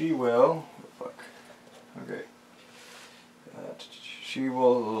 She will. Fuck. Okay. She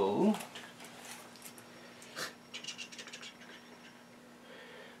will.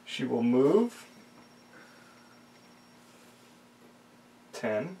 She will move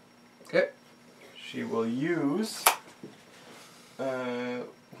 10. Okay. She will use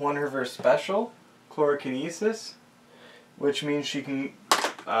one of her special, Chlorokinesis, which means she can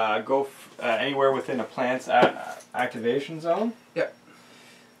go anywhere within a plant's activation zone. Yep.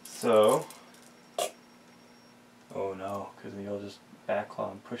 So, oh no, because he'll just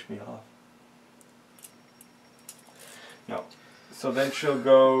backclaw and push me off. No. So then she'll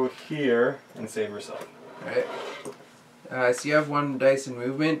go here and save herself. Alright. So you have 1 dice in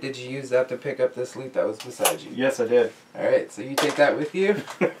movement. Did you use that to pick up this loot that was beside you? Yes, I did. Alright, so you take that with you.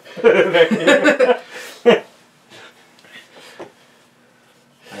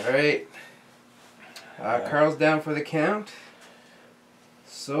 Alright. Carl's down for the count.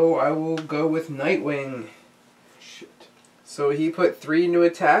 So I will go with Nightwing. Shit. So he put 3 into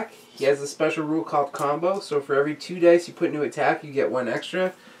attack. He has a special rule called combo. So for every 2 dice you put into attack, you get 1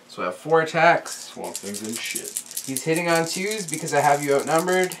 extra. So I have 4 attacks. Swamp Thing's in shit. He's hitting on 2s because I have you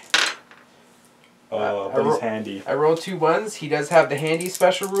outnumbered. But he's handy. I rolled 2 1s. He does have the handy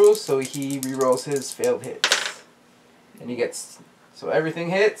special rule, so he rerolls his failed hits. And he gets... So everything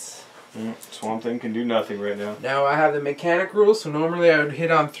hits. Swamp Thing can do nothing right now. Now I have the mechanic rule, so normally I would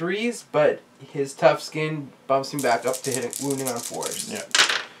hit on 3s, but his tough skin bumps him back up to wounding on 4s. Yeah.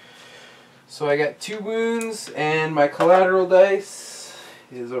 So I got 2 wounds, and my collateral dice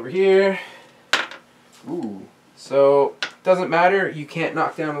is over here. Ooh. So, doesn't matter, you can't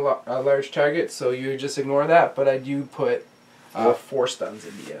knock down a large target, so you just ignore that, but I do put 4 stuns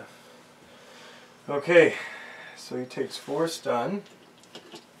into you. Okay, so he takes 4 stun.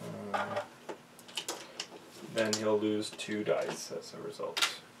 Then he'll lose 2 dice as a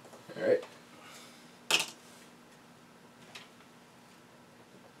result. Alright.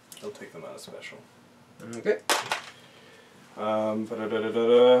 He'll take them out of special. Okay.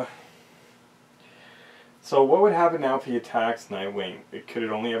 So what would happen now if he attacks Nightwing? Could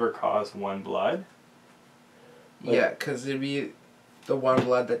it only ever cause 1 blood? Yeah, because it'd be the 1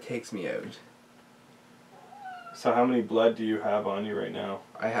 blood that takes me out. So how many blood do you have on you right now?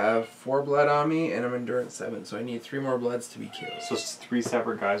 I have 4 blood on me, and I'm endurance 7, so I need 3 more bloods to be killed. So it's 3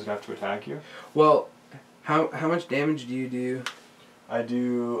 separate guys would have to attack you? Well, how much damage do you do? I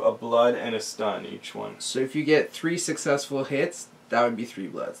do a blood and a stun each one. So if you get 3 successful hits, that would be 3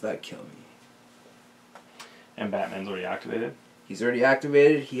 bloods. That'd kill me. And Batman's already activated? He's already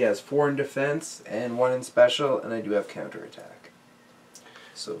activated. He has 4 in defense and 1 in special, and I do have counterattack.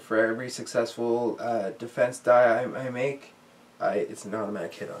 So for every successful defense die I make, it's an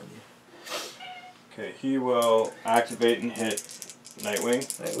automatic hit on you. Okay, he will activate and hit Nightwing.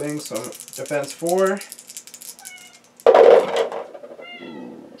 Nightwing, so I'm defense 4.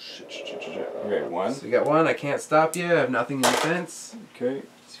 Ooh, shit. Okay, 1. So you got 1. I can't stop you. I have nothing in defense. Okay.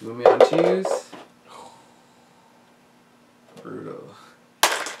 So you want me on 2s. Brutal.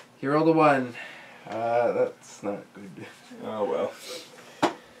 He rolled a 1. That's not good. Oh well.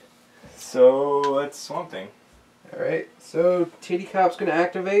 So that's Swamp Thing. Alright, so Titty Cop's gonna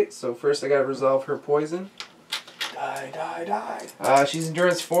activate. So first I gotta resolve her poison. Die. She's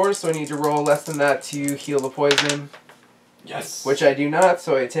endurance 4, so I need to roll less than that to heal the poison. Yes. Which I do not,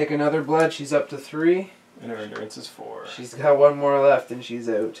 so I take another blood. She's up to 3. And her endurance is 4. She's got 1 more left and she's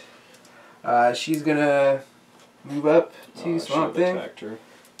out. She's gonna move up to Swamp Thing. Attacked her.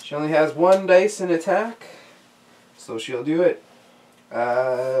 She only has 1 dice in attack, so she'll do it.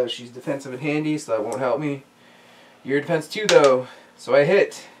 She's defensive and handy, so that won't help me. You're defense 2 though, so I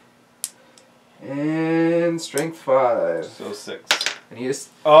hit. And strength 5. So 6. And he just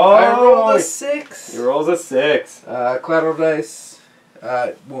Oh! I rolled a 6. He rolls a 6. Collateral dice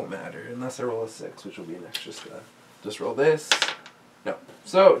won't matter unless I roll a 6, which will be an extra stun. Just roll this. No.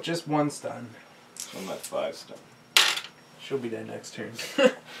 So just 1 stun. So I'm at 5 stun. She'll be dead next turn.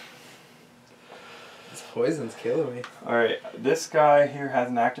 This poison's killing me. Alright, this guy here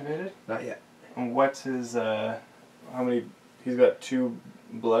hasn't activated. Not yet. And what's his, how many, he's got 2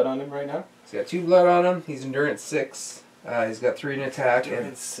 blood on him right now? He's got 2 blood on him. He's endurance 6. He's got 3 in attack.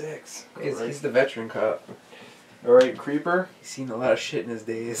 And 6. he's the veteran cop. Alright, Creeper. He's seen a lot of shit in his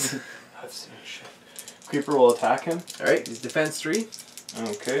days. I've seen shit. Creeper will attack him. Alright, he's defense 3.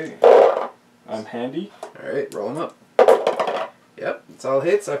 Okay. I'm handy. Alright, roll him up. Yep, it's all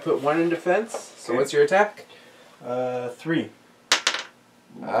hits. I put 1 in defense. So Okay. what's your attack? 3.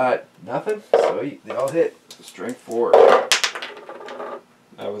 Nothing. So they all hit. Strength 4.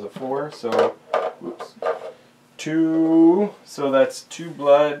 That was a 4, so whoops. 2. So that's 2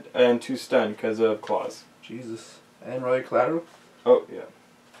 blood and 2 stun because of claws. Jesus. And roll your collateral. Oh yeah.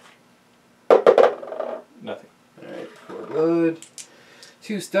 Nothing. Alright, 4 blood.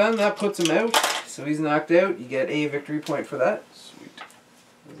 2 stun, that puts him out. So he's knocked out. You get a victory point for that. Sweet.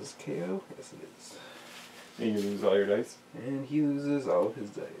 Is this KO? Yes, it is. And you lose all your dice. And he loses all of his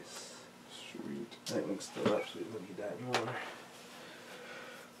dice. Sweet. Lightning's still up, so we don't need that anymore.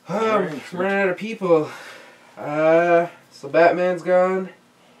 Alright. Running out of people. So Batman's gone.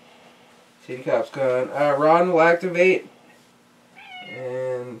 Titty Cop's gone. Ron will activate.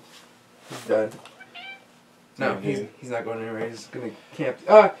 And he's done. No, he's not going anywhere. He's gonna camp.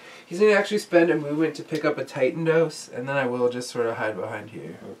 He's gonna actually spend a movement to pick up a Titan dose, and then I will just sort of hide behind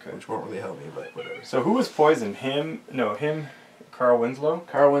here. Okay. Which won't really help me, but whatever. So who was poisoned? Him? No, him. Carl Winslow.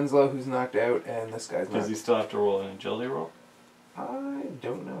 Carl Winslow, who's knocked out, and this guy's Does knocked. he still have to roll an agility roll? I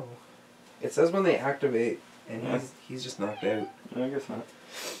don't know. It says when they activate, and Yeah. he's just knocked out. I guess not.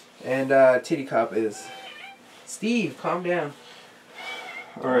 And Titty Cop is. Steve, calm down.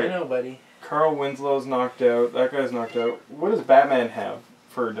 All right. I know, buddy. Carl Winslow's knocked out. That guy's knocked out. What does Batman have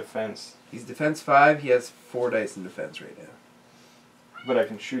for defense? He's defense 5. He has 4 dice in defense right now. But I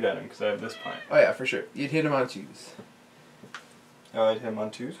can shoot at him because I have this plant. Oh yeah, for sure. You'd hit him on 2s. Oh, I'd hit him on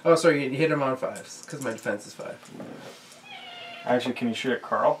 2s? Oh, sorry, you'd hit him on 5s because my defense is 5. Actually, can you shoot at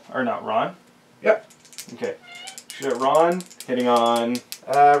Carl? Or not, Ron? Yep. Okay. Shoot at Ron, hitting on...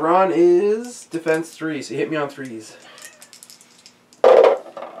 Ron is defense 3, so you hit me on 3s.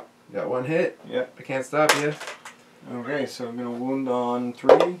 Got 1 hit. Yep. I can't stop you. Okay, so I'm going to wound on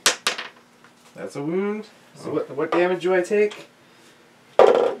 3. That's a wound. So what damage do I take?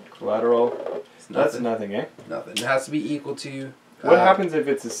 Collateral. It's That's nothing, eh? Nothing. It has to be equal to... What happens if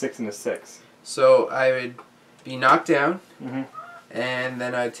it's a 6 and a 6? So I would be knocked down, Mm-hmm. and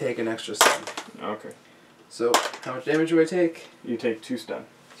then I'd take an extra stun. Okay. So how much damage do I take? You take 2 stun.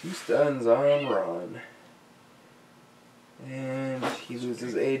 2 stuns on Ron. And he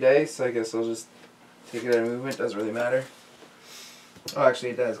loses a dice, so I guess I'll just take it out of movement. Doesn't really matter. Oh,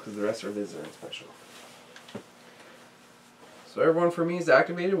 actually it does, because the rest of his are in special. So everyone for me is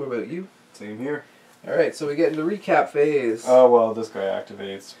activated. What about you? Same here. Alright, so we get into the recap phase. Oh, well, this guy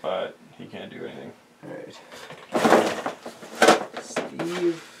activates, but he can't do anything. Alright.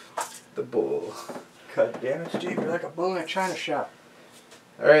 Steve the Bull. God damn it, Steve, you're like a bull in a china shop.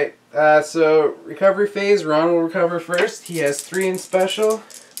 Alright, so recovery phase, Ron will recover first. He has 3 in special,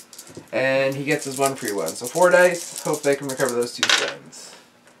 and he gets his 1 free one. So 4 dice, hope they can recover those 2 stuns.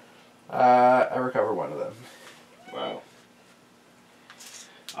 I recover 1 of them. Wow.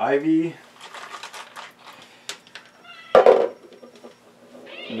 Ivy.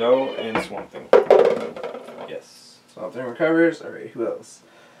 No, and Swamp Thing. Yes. Swamp Thing recovers. Alright, who else?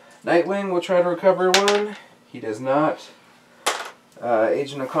 Nightwing will try to recover 1. He does not.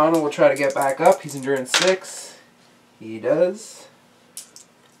 Agent O'Connell will try to get back up. He's endurance 6. He does.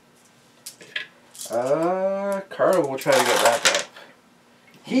 Carl will try to get back up.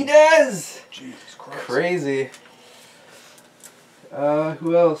 He does! Jesus Christ. Crazy.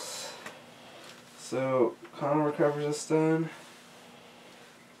 Who else? So, Connell recovers a stun.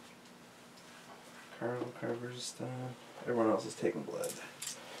 Carl recovers a stun. Everyone else is taking blood.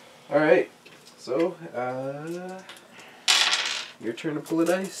 Alright, so, your turn to pull a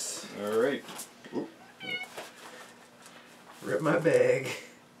dice. Alright. Rip my bag.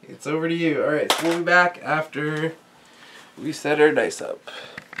 It's over to you. Alright, so we'll be back after we set our dice up.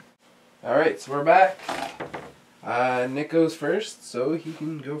 Alright, so we're back. Nick goes first, so he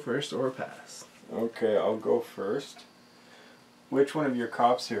can go first or pass. Okay, I'll go first. Which one of your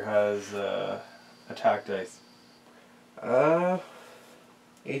cops here has attack dice?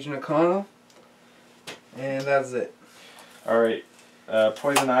 Agent O'Connell. And that's it. Alright,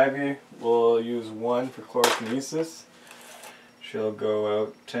 Poison Ivy will use 1 for chlorokinesis. She'll go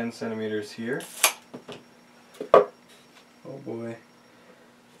out 10 centimeters here. Oh boy.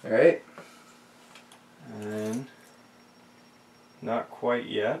 Alright. And not quite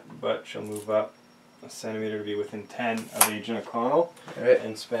yet, but she'll move up a centimeter to be within 10 of Agent O'Connell. Alright.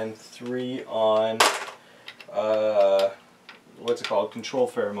 And spend 3 on, what's it called? Control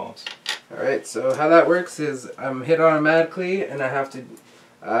pheromones. Alright, so how that works is I'm hit automatically and I have to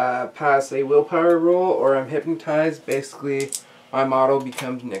pass a willpower roll or I'm hypnotized. Basically, my model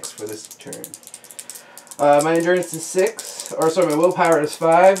becomes Nick's for this turn. My endurance is 6, or sorry, my willpower is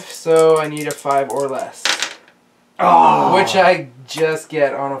 5, so I need a 5 or less. Oh! Which I just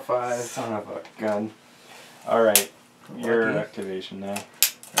get on a 5. Son of a gun. Alright, your Lucky. activation now.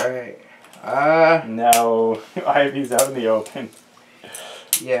 Alright. Now, Ivy's out in the open.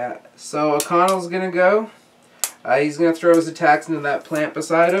 Yeah, so O'Connell's gonna go. He's gonna throw his attacks into that plant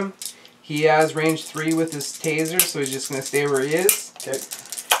beside him. He has range 3 with his taser, so he's just gonna stay where he is. Okay.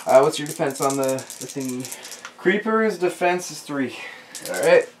 What's your defense on the thingy? Creeper's defense is 3.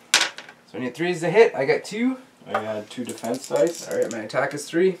 Alright. So I need 3s to hit. I got 2. I had 2 defense dice. Alright, my attack is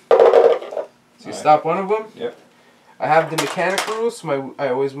 3. So you stop one of them. Yep. I have the mechanic rule, so I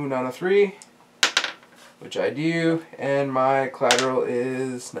always wound on a 3. Which I do. And my collateral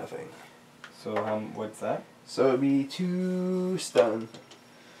is nothing. So what's that? So it'd be 2 stun.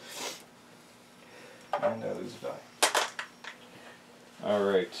 And I lose a die.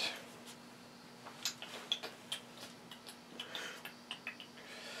 Alright.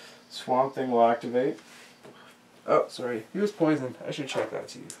 Swamp Thing will activate. Oh, sorry. He was poisoned. I should check that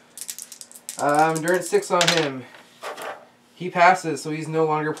too. Endurance 6 on him. He passes, so he's no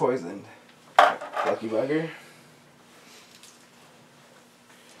longer poisoned. Lucky bugger.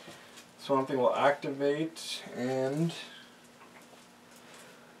 Swamp Thing will activate and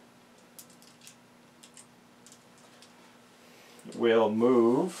will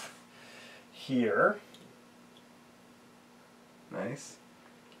move here. Nice.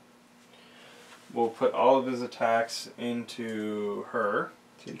 We'll put all of his attacks into her.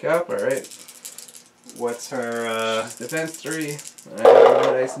 Teacup, alright. What's her Defense 3. I have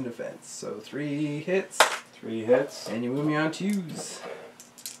no dice in defense. So 3 hits. 3 hits? And you move me on 2s.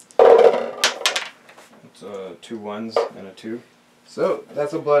 It's 2 1s and a 2. So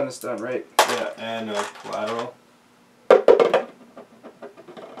that's a blood and a stun, right? Yeah, and a collateral.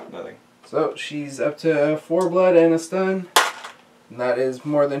 Nothing. So she's up to 4 blood and a stun. And that is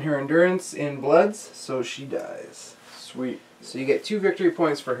more than her endurance in bloods, so she dies. Sweet. So you get 2 victory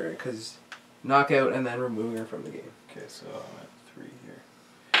points for her, because knockout and then removing her from the game. Okay, so I'm at 3 here.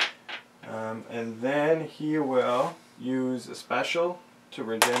 And then he will use a special to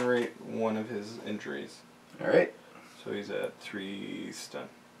regenerate one of his injuries. Alright, So he's at 3 stun.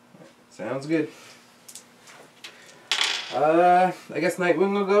 sounds good. I guess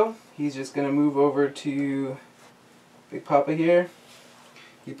Nightwing will go. He's just going to move over to Big Papa here.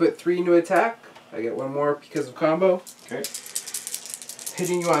 He put 3 into attack. I get 1 more because of combo. Okay.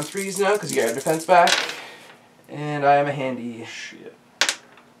 Hitting you on 3s now because you got your defense back. And I am a handy. Shit.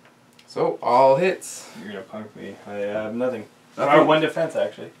 So, all hits. You're gonna punk me. I have nothing. Nothing. Or 1 defense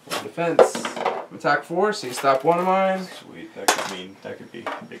actually. Defense. Attack 4, so you stop one of mine. Sweet. That could be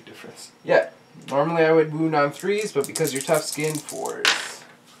a big difference. Yeah. Normally I would wound on 3s, but because you're tough skinned, 4s.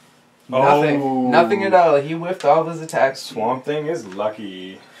 Nothing. Oh. Nothing at all. He whiffed all of his attacks. Swamp Thing is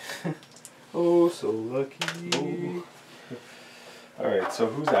lucky. Oh, so lucky. Alright, so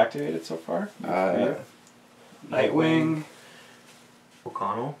who's activated so far? Nightwing.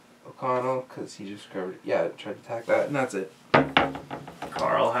 O'Connell. O'Connell, because he just covered. Yeah, tried to attack that, and that's it.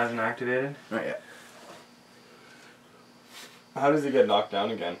 Carl hasn't activated. Not yet. How does he get knocked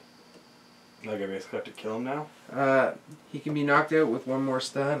down again? Like I basically have to kill him now? He can be knocked out with 1 more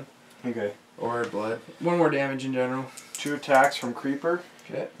stun. Okay. Or blood. 1 more damage in general. 2 attacks from Creeper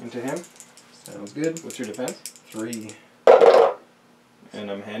Okay. into him. Sounds good. What's your defense? 3. And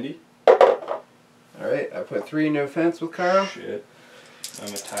I'm handy. Alright, I put 3 into offense with Carl. Shit.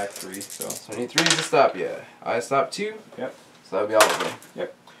 I'm attack 3, so. So I need 3 to stop you. I stop 2. Yep. So that'll be all of them.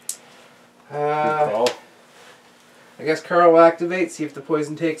 Yep. Uh, Call. I guess Carl will activate, see if the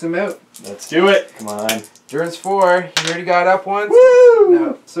poison takes him out. Let's do it. Come on. Endurance 4. He already got up once. Woo!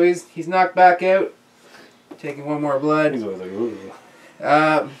 No. So he's knocked back out. Taking 1 more blood. He's always like, ooh.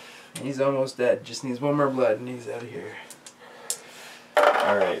 He's almost dead. Just needs 1 more blood and he's out of here.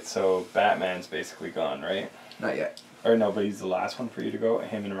 Alright, so Batman's basically gone, right? Not yet. Or no, but he's the last one for you to go,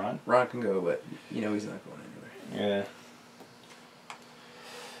 him and Ron? Ron can go, but you know he's not going anywhere.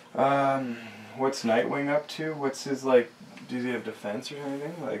 Yeah. What's Nightwing up to? What's his, like, does he have defense or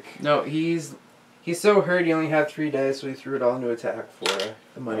anything? Like. No, he's so hurt he only had 3 days, so he threw it all into attack for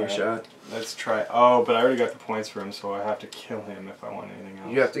the money Alright. shot. Let's try. Oh, but I already got the points for him, so I have to kill him if I want anything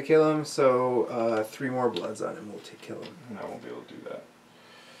else. You have to kill him, so 3 more bloods on him will kill him. And I won't be able to do that.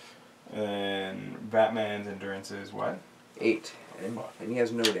 And Batman's endurance is what? 8, and he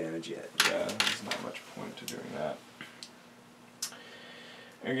has no damage yet. Yeah, there's not much point to doing that.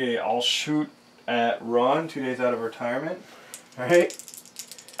 Okay, I'll shoot at Ron 2 days out of retirement. Alright,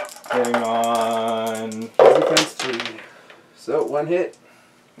 Getting on his defense 3. So 1 hit.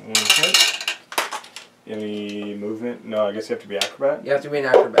 1 hit. Any movement? No, I guess you have to be acrobat. You have to be an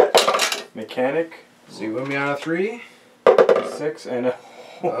acrobat. Mechanic. So you win me on a 3. 6 and a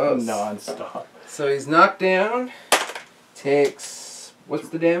Oh, non-stop. So he's knocked down. Takes, what's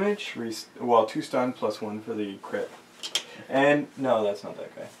the damage? 2 stun plus 1 for the crit. And no, that's not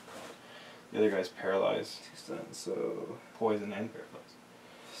that guy. The other guy's paralyzed. 2 stuns, so... Poison and paralyzed.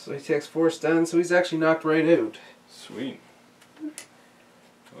 So he takes 4 stuns, so he's actually knocked right out. Sweet.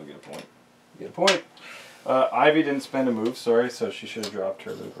 We'll get a point. Get a point. Ivy didn't spend a move, sorry, so she should have dropped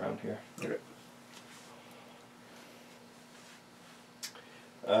her loop around here. Okay.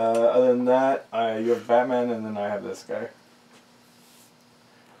 Other than that, you have Batman, and then I have this guy.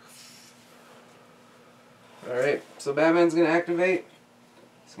 Alright, so Batman's going to activate.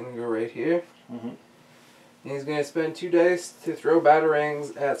 He's going to go right here. Mm-hmm. And he's going to spend 2 dice to throw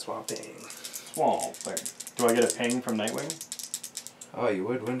batarangs at Swamp Thing. Swamp Thing. Do I get a ping from Nightwing? Oh, you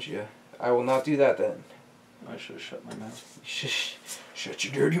would, wouldn't you? I will not do that then. I should have shut my mouth. Shut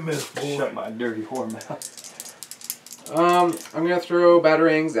your dirty mouth, boy. Shut my dirty whore mouth. I'm going to throw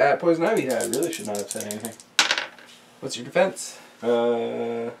batarangs at Poison Ivy. Yeah, I really should not have said anything. What's your defense?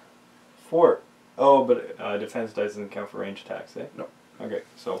 4. Oh, but defense dice doesn't count for range attacks, eh? No. Okay,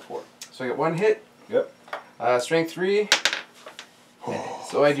 so 4. So I get 1 hit. Yep. Strength 3.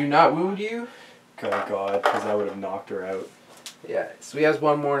 So I do not wound you. God, because I would have knocked her out. Yeah, so he has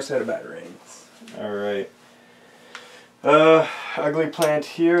 1 more set of batarangs. Alright. Ugly plant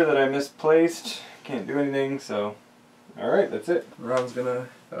here that I misplaced. Can't do anything, so... Alright, that's it. Ron's gonna...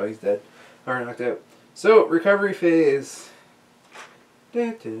 Oh, he's dead. Alright, knocked out. So, recovery phase.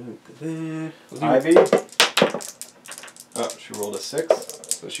 We'll do- Ivy. Oh, she rolled a 6.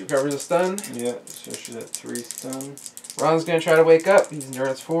 So she recovers a stun. Yeah, so she's at 3 stun. Ron's gonna try to wake up. He's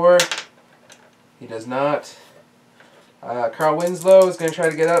endurance 4. He does not. Carl Winslow is gonna try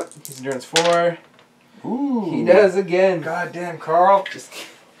to get up. He's endurance 4. Ooh. He does again. Goddamn, Carl. Just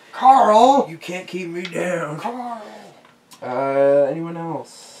Carl! you can't keep me down. Carl! Anyone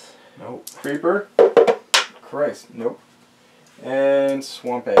else? Nope. Creeper. Christ, nope. And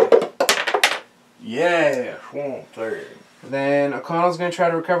Swamp Egg. Yeah, Swamp Egg. Then O'Connell's gonna try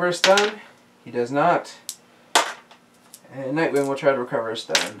to recover a stun. He does not. And Nightwing will try to recover a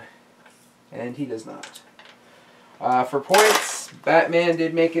stun. And he does not. For points, Batman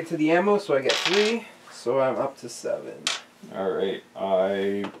did make it to the ammo, so I get 3. So I'm up to 7. Alright,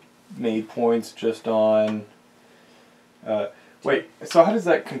 I made points just on... wait, so how does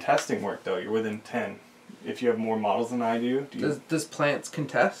that contesting work though? You're within 10. If you have more models than I do, Does plants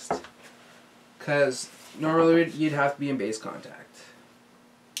contest? Because normally you'd have to be in base contact.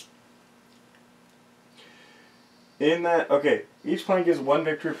 In that, okay, each plant gives 1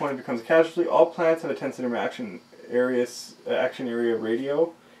 victory point and becomes a casualty. All plants have a 10 centimeter action area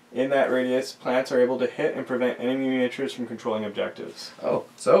radio. In that radius, plants are able to hit and prevent enemy miniatures from controlling objectives. Oh,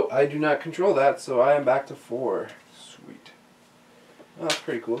 so I do not control that, so I am back to 4. Sweet. Oh, that's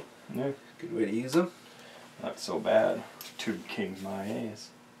pretty cool. Yeah. Good way to use them. Not so bad. 2 kings my ass.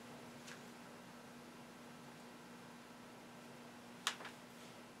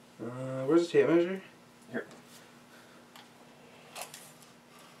 Where's the tape measure? Here.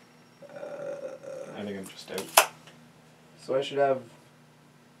 I think I'm just out. So I should have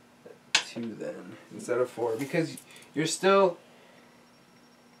 2 then, instead of 4. Because you're still...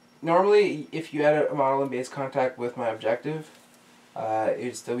 Normally, if you had a model in base contact with my objective, it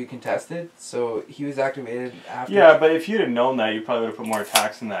would still be contested. So he was activated after... Yeah, but if you'd have known that, you probably would have put more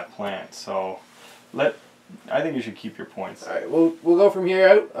attacks in that plant. So, I think you should keep your points. Alright, we'll go from here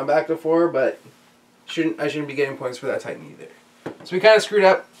out. I'm back to 4, but I shouldn't be getting points for that Titan either. So we kind of screwed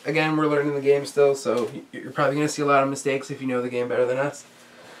up. Again, we're learning the game still, so you're probably going to see a lot of mistakes if you know the game better than us.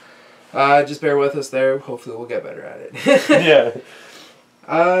 Just bear with us there. Hopefully we'll get better at it. Yeah.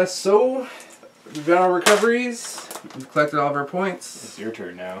 So, we've done our recoveries. We've collected all of our points. It's your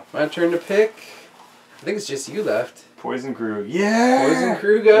turn now. My turn to pick. I think it's just you left. Poison Crew. Yeah! Poison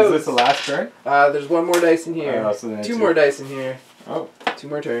Crew goes. Is this the last turn? There's 1 more dice in here. Oh, so then 2 more dice in here. Oh. 2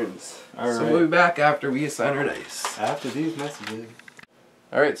 more turns. All So right. we'll be back after we assign our dice. After these messages.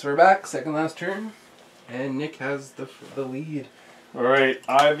 Alright, so we're back. Second last turn. And Nick has the lead. Alright,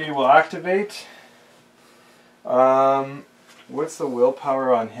 Ivy will activate. What's the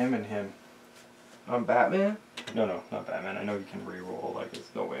willpower on him and him? On Batman? No, not Batman. I know you can re-roll. Like,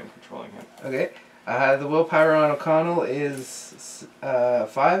 there's no way I'm controlling him. Okay. The willpower on O'Connell is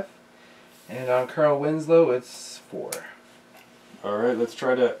 5. And on Colonel Winslow, it's 4. Alright, let's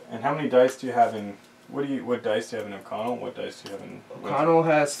try to... And how many dice do you have in... What dice do you have in O'Connell? What dice do you have in... O'Connell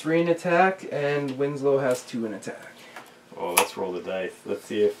has 3 in attack, and Winslow has 2 in attack. Well, let's roll the dice. Let's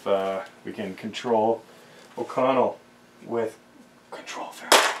see if we can control O'Connell with control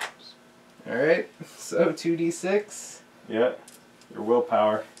pheromones. Alright, so 2d6. Yeah, your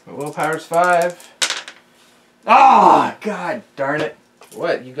willpower. My willpower's 5. Ah, god darn it.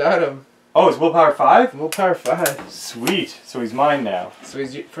 What? You got him. Oh, it's willpower 5? Willpower 5. Sweet. So he's mine now. So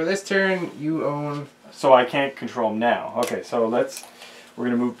for this turn, you own... So I can't control him now. Okay, so we're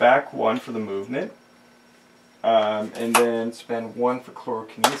going to move back 1 for the movement. And then spend 1 for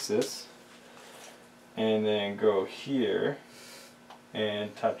chlorokinesis. And then go here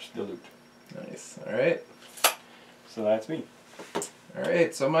and touch the loot. Nice. Alright. So that's me.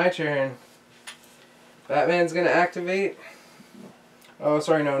 Alright, so my turn. Batman's going to activate. Oh,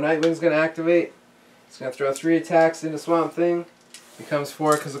 sorry, no. Nightwing's going to activate. He's going to throw 3 attacks into Swamp Thing. Becomes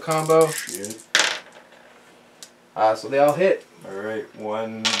 4 because of combo. Shit. So they all hit. Alright,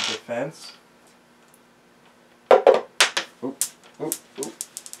 1 defense. Oop. Looking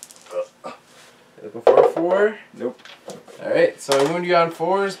for a 4. Nope. Alright, so I wound you on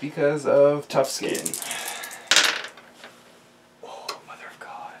 4s because of Tough Skin. Oh, mother of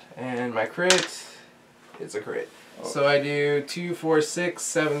God. And my crit is a crit. Oh. So I do 2, 4, 6,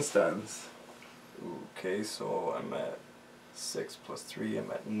 7 stuns. Okay, so I'm at 6 plus 3,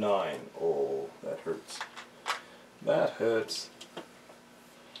 I'm at 9. Oh, that hurts. That hurts.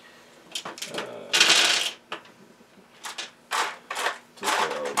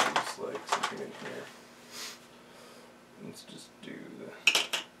 I'll use like something in here. Let's just do the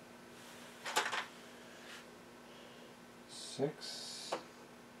 6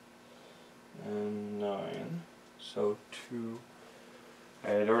 and 9. So 2. I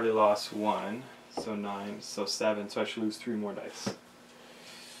had already lost 1, so 9, so 7, so I should lose 3 more dice.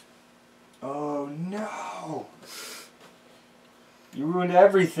 Oh no! You ruined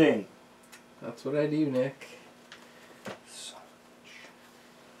everything! That's what I do, Nick.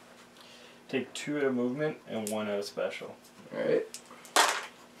 Take 2 out of movement and 1 out of special. Alright.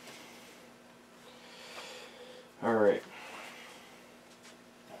 Alright.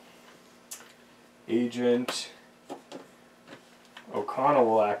 Agent O'Connell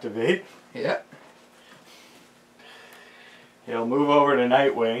will activate. Yeah. He'll move over to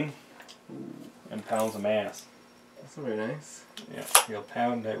Nightwing and pound some ass. That's very nice. Yeah, he'll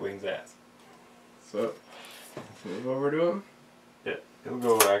pound Nightwing's ass. So, move over to him. Yeah, he'll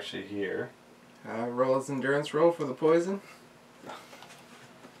go actually here. Roll his endurance roll for the poison.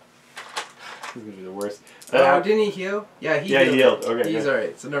 This would be the worst. Oh, didn't he heal? Yeah, he healed. Okay, He's good.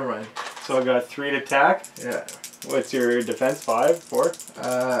 alright, so never mind. So I got 3 to attack. Yeah. What's your defense? 5? 4?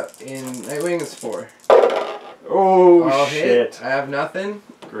 In Nightwing is 4. Oh, I'll shit. hit. I have nothing.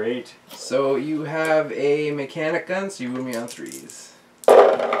 Great. So you have a mechanic gun, so you wound me on 3s.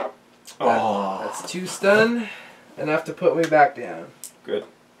 Oh. That's 2 stun. Enough to put me back down. Good.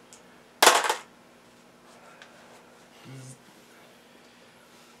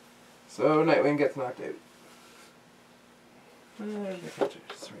 So Nightwing gets knocked out.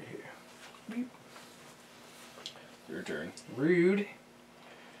 It's right here. Beep. Your turn. Rude.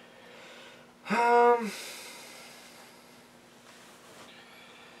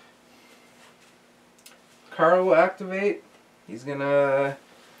 Carl will activate. He's gonna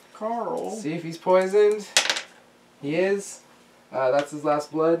Carl. see if he's poisoned. He is. That's his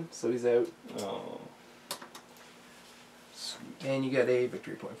last blood, so he's out. Oh. Sweet. And you get a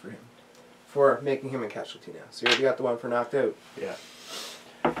victory point for him. For making him a casualty now. So you already got the one for knocked out. Yeah.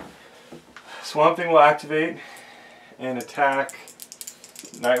 Swamp Thing will activate and attack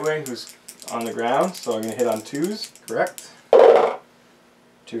Nightwing, who's on the ground. So I'm going to hit on 2s. Correct.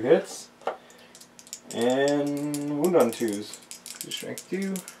 2 hits. And wound on 2s. Strength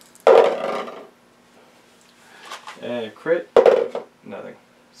 2. And a crit. Nothing.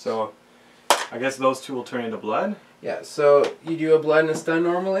 So I guess those 2 will turn into blood. Yeah, so you do a blood and a stun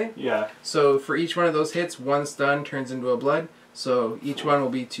normally. Yeah. So for each one of those hits, 1 stun turns into a blood. So each one will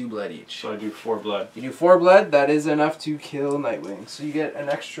be 2 blood each. So I do 4 blood. You do 4 blood, that is enough to kill Nightwing. So you get an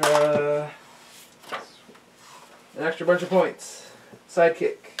extra bunch of points.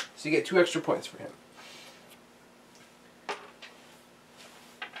 Sidekick. So you get 2 extra points for him.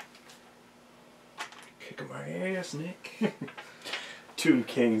 Kick my ass, Nick. 2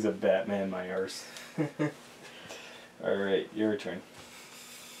 kings of Batman, my arse. Alright, your turn.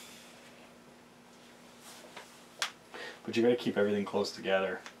 But you gotta keep everything close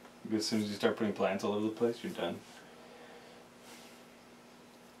together. Because as soon as you start putting plants all over the place, you're done.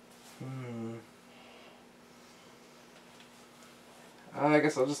 I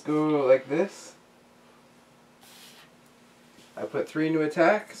guess I'll just go like this. I put 3 into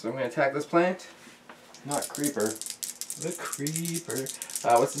attack, so I'm going to attack this plant. Not creeper. The creeper.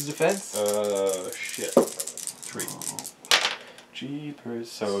 What's his defense? Shit. 3. Jeepers.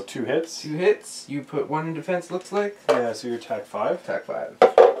 So 2 hits? 2 hits. You put 1 in defense, looks like. Yeah, so you attack 5? Attack 5.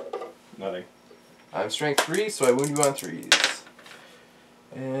 Nothing. I'm strength 3, so I wound you on 3s.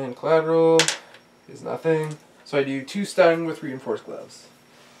 And collateral is nothing. So I do 2 stun with reinforced gloves.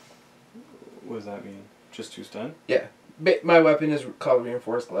 What does that mean? Just 2 stun? Yeah. My weapon is called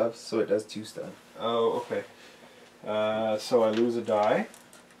reinforced gloves, so it does 2 stun. Oh, okay. So I lose a die.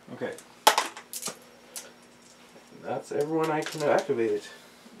 Okay. That's everyone I can activate.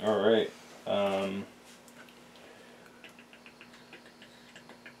 Alright. I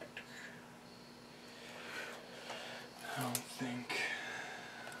don't think.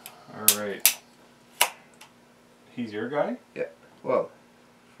 Alright. He's your guy? Yeah. Well,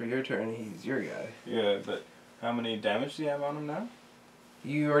 for your turn, he's your guy. Yeah, but how many damage do you have on him now?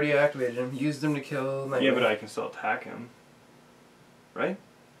 You already activated him. Used him to kill Nightwing. Yeah, but I can still attack him. Right?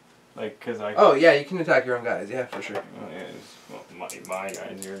 Like, cause I... Oh, yeah, you can attack your own guys. Yeah, for sure. Oh, yeah, well, my guy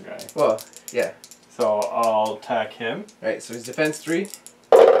is your guy. Well, yeah. So I'll attack him. Right, so he's defense 3.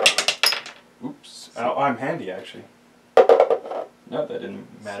 Oops. Oh, I'm handy, actually. No, that didn't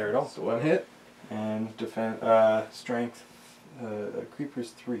matter at all. So 1 hit. And defense, strength,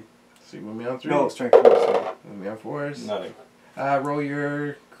 creeper's 3. So you move me on 3. No, strength 4, sorry. Move me on 4s. Nothing. Roll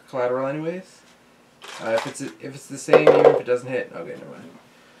your collateral anyways. If it's the same, even if it doesn't hit. Okay, never mind.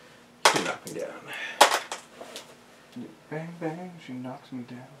 You can knock me down. Bang, bang, she knocks me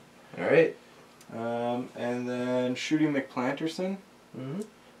down. Alright. And then shooting McPlanterson. Mm-hmm.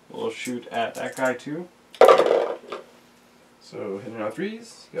 We'll shoot at that guy too. So hitting on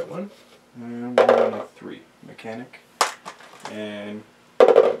 3s. You got 1. And we're on a 3. Mechanic. And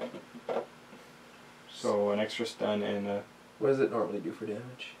so an extra stun and a What does it normally do for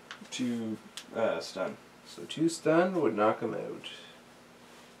damage? 2 stun. So 2 stun would knock him out.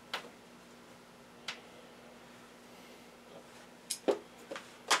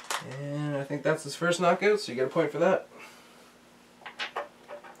 And I think that's his first knockout, so you get a point for that.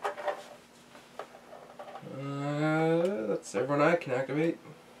 That's everyone I can activate.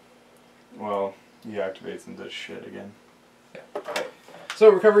 Well, he activates and does shit again. Yeah. So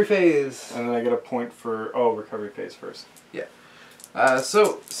recovery phase. And then I get a point for recovery phase first. Yeah.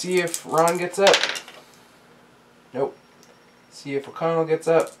 So see if Ron gets up. Nope. See if O'Connell gets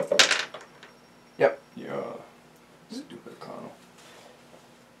up. Yep. Yeah. Stupid Connell.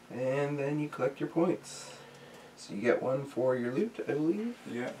 And then you collect your points. So you get 1 for your loot, I believe.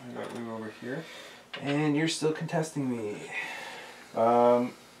 Yeah, I got you over here. And you're still contesting me. I'll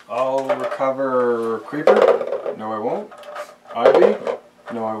recover Creeper. No, I won't. Ivy.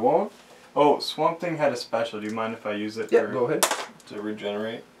 No, I won't. Oh, Swamp Thing had a special. Do you mind if I use it? Yeah, go ahead. To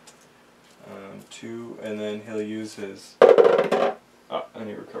regenerate. 2, and then he'll use his. Oh, and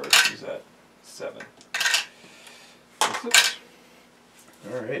he recovers. He's at 7. That's it.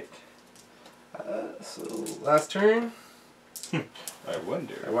 Alright. So, last turn. I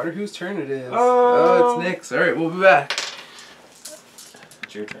wonder. I wonder whose turn it is. Oh. It's Nick's. Alright, we'll be back.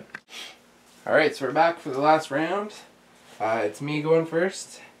 It's your turn. Alright, so we're back for the last round. It's me going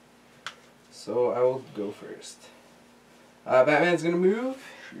first. So I will go first. Batman's gonna move.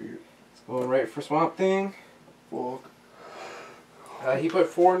 Shoot. It's going right for Swamp Thing. Fuck. He put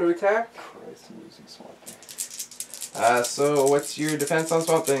 4 into attack. Christ, I'm losing Swamp Thing. So what's your defense on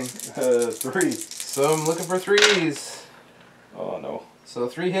Swamp Thing? 3. So I'm looking for 3s. Oh no. So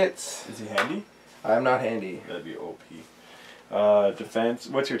 3 hits. Is he handy? I'm not handy. That'd be OP. Defense.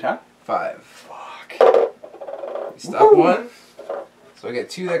 What's your attack? 5. Fuck. You stop 1. So I get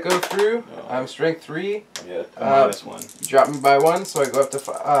 2 that go through. Oh. I'm strength 3. Yeah, minus 1. You drop me by 1, so I go up to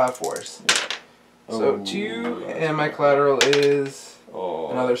 4s. So Oh, 2, that's and my bad. collateral is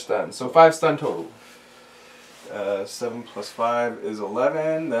another stun. So 5 stun total. 7 plus 5 is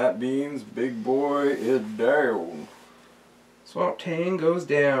 11. That means big boy is down. Swamp Thing goes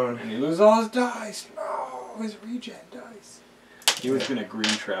down. And he loses all his dice. No, his regen dice. He was gonna green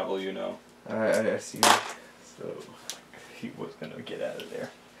travel, you know. I see. So He was gonna get out of there.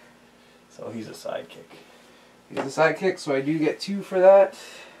 So he's a sidekick. he's a sidekick, so I do get 2 for that.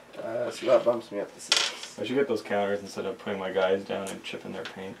 So that bumps me up to 6. I should get those counters instead of putting my guys down and chipping their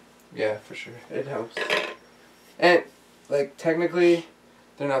paint. Yeah, for sure. It helps. And, like, technically,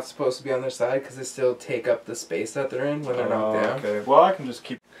 they're not supposed to be on their side because they still take up the space that they're in when they're knocked down. Okay. Well, I can just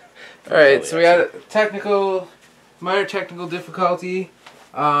keep. Alright, so we had a minor technical difficulty.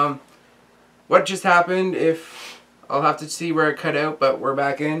 What just happened, I'll have to see where it cut out, but we're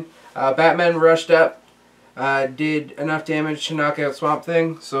back in. Batman rushed up, did enough damage to knock out Swamp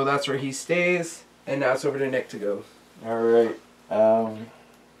Thing, so that's where he stays, and now it's over to Nick to go. Alright.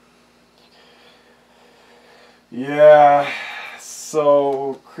 Yeah.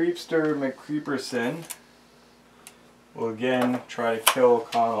 So, Creepster McCreeperson will again try to kill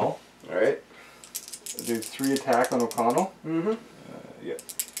O'Connell. Alright. Do 3 attack on O'Connell. Mm-hmm. Yeah.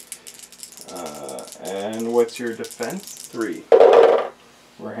 And what's your defense? 3.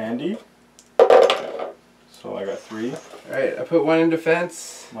 We're handy. So I got 3. Alright, I put 1 in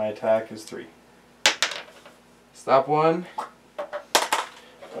defense. My attack is 3. Stop 1.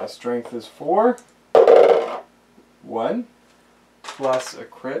 Strength is 4. 1 plus a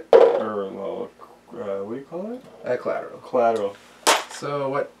crit, or well, what do you call it? Collateral. Collateral.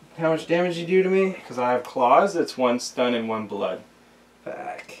 So how much damage you do to me? Because I have claws, it's 1 stun and 1 blood.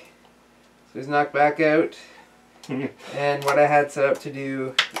 Back. So he's knocked back out. And what I had set up to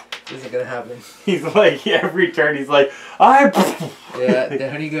do isn't gonna happen. He's like, every turn he's like, Yeah,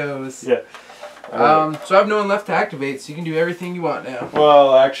 down he goes. Yeah. So I have no one left to activate, so you can do everything you want now.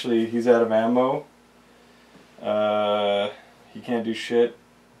 Well, actually, he's out of ammo. He can't do shit.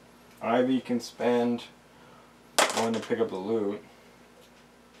 Ivy can spend 1 to pick up the loot,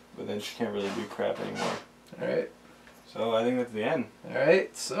 but then she can't really do crap anymore. Alright. So I think that's the end.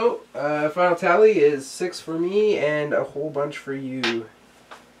 Alright, so final tally is 6 for me and a whole bunch for you.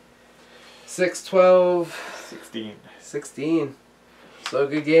 6, 12, 16. 16. So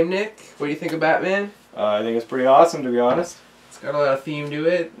good game, Nick. What do you think of Batman? I think it's pretty awesome, to be honest. It's got a lot of theme to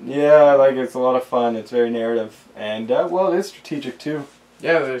it. Yeah, I like it. It's a lot of fun. It's very narrative. And, well, it is strategic, too.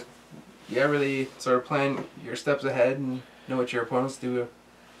 Yeah, you gotta really sort of plan your steps ahead and know what your opponents do.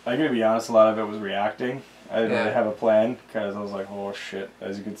 I gotta be honest, a lot of it was reacting. I didn't Yeah. really have a plan, because I was like, oh shit.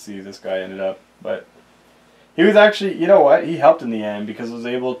 As you can see, this guy ended up. But he was actually, you know what? He helped in the end, because he was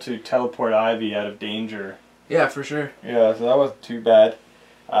able to teleport Ivy out of danger. Yeah, for sure. Yeah, so that wasn't too bad.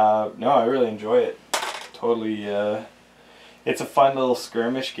 No, I really enjoy it. Totally, it's a fun little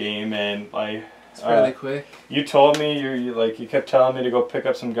skirmish game, and It's fairly quick. you told me, you kept telling me to go pick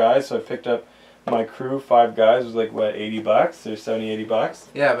up some guys, so I picked up my crew, 5 guys, was like, what, $80 or $70, $80?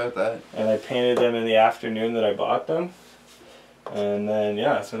 Yeah, about that. And I painted them in the afternoon that I bought them. And then,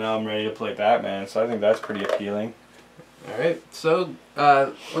 yeah, so now I'm ready to play Batman, so I think that's pretty appealing. Alright, so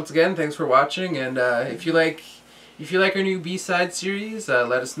once again, thanks for watching, and if you like our new B-side series,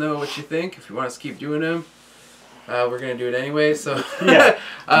 let us know what you think. If you want us to keep doing them, we're gonna do it anyway. So Yeah,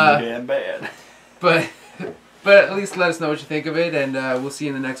 damn bad. but at least let us know what you think of it, and we'll see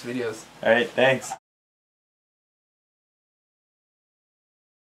you in the next videos. All right, thanks.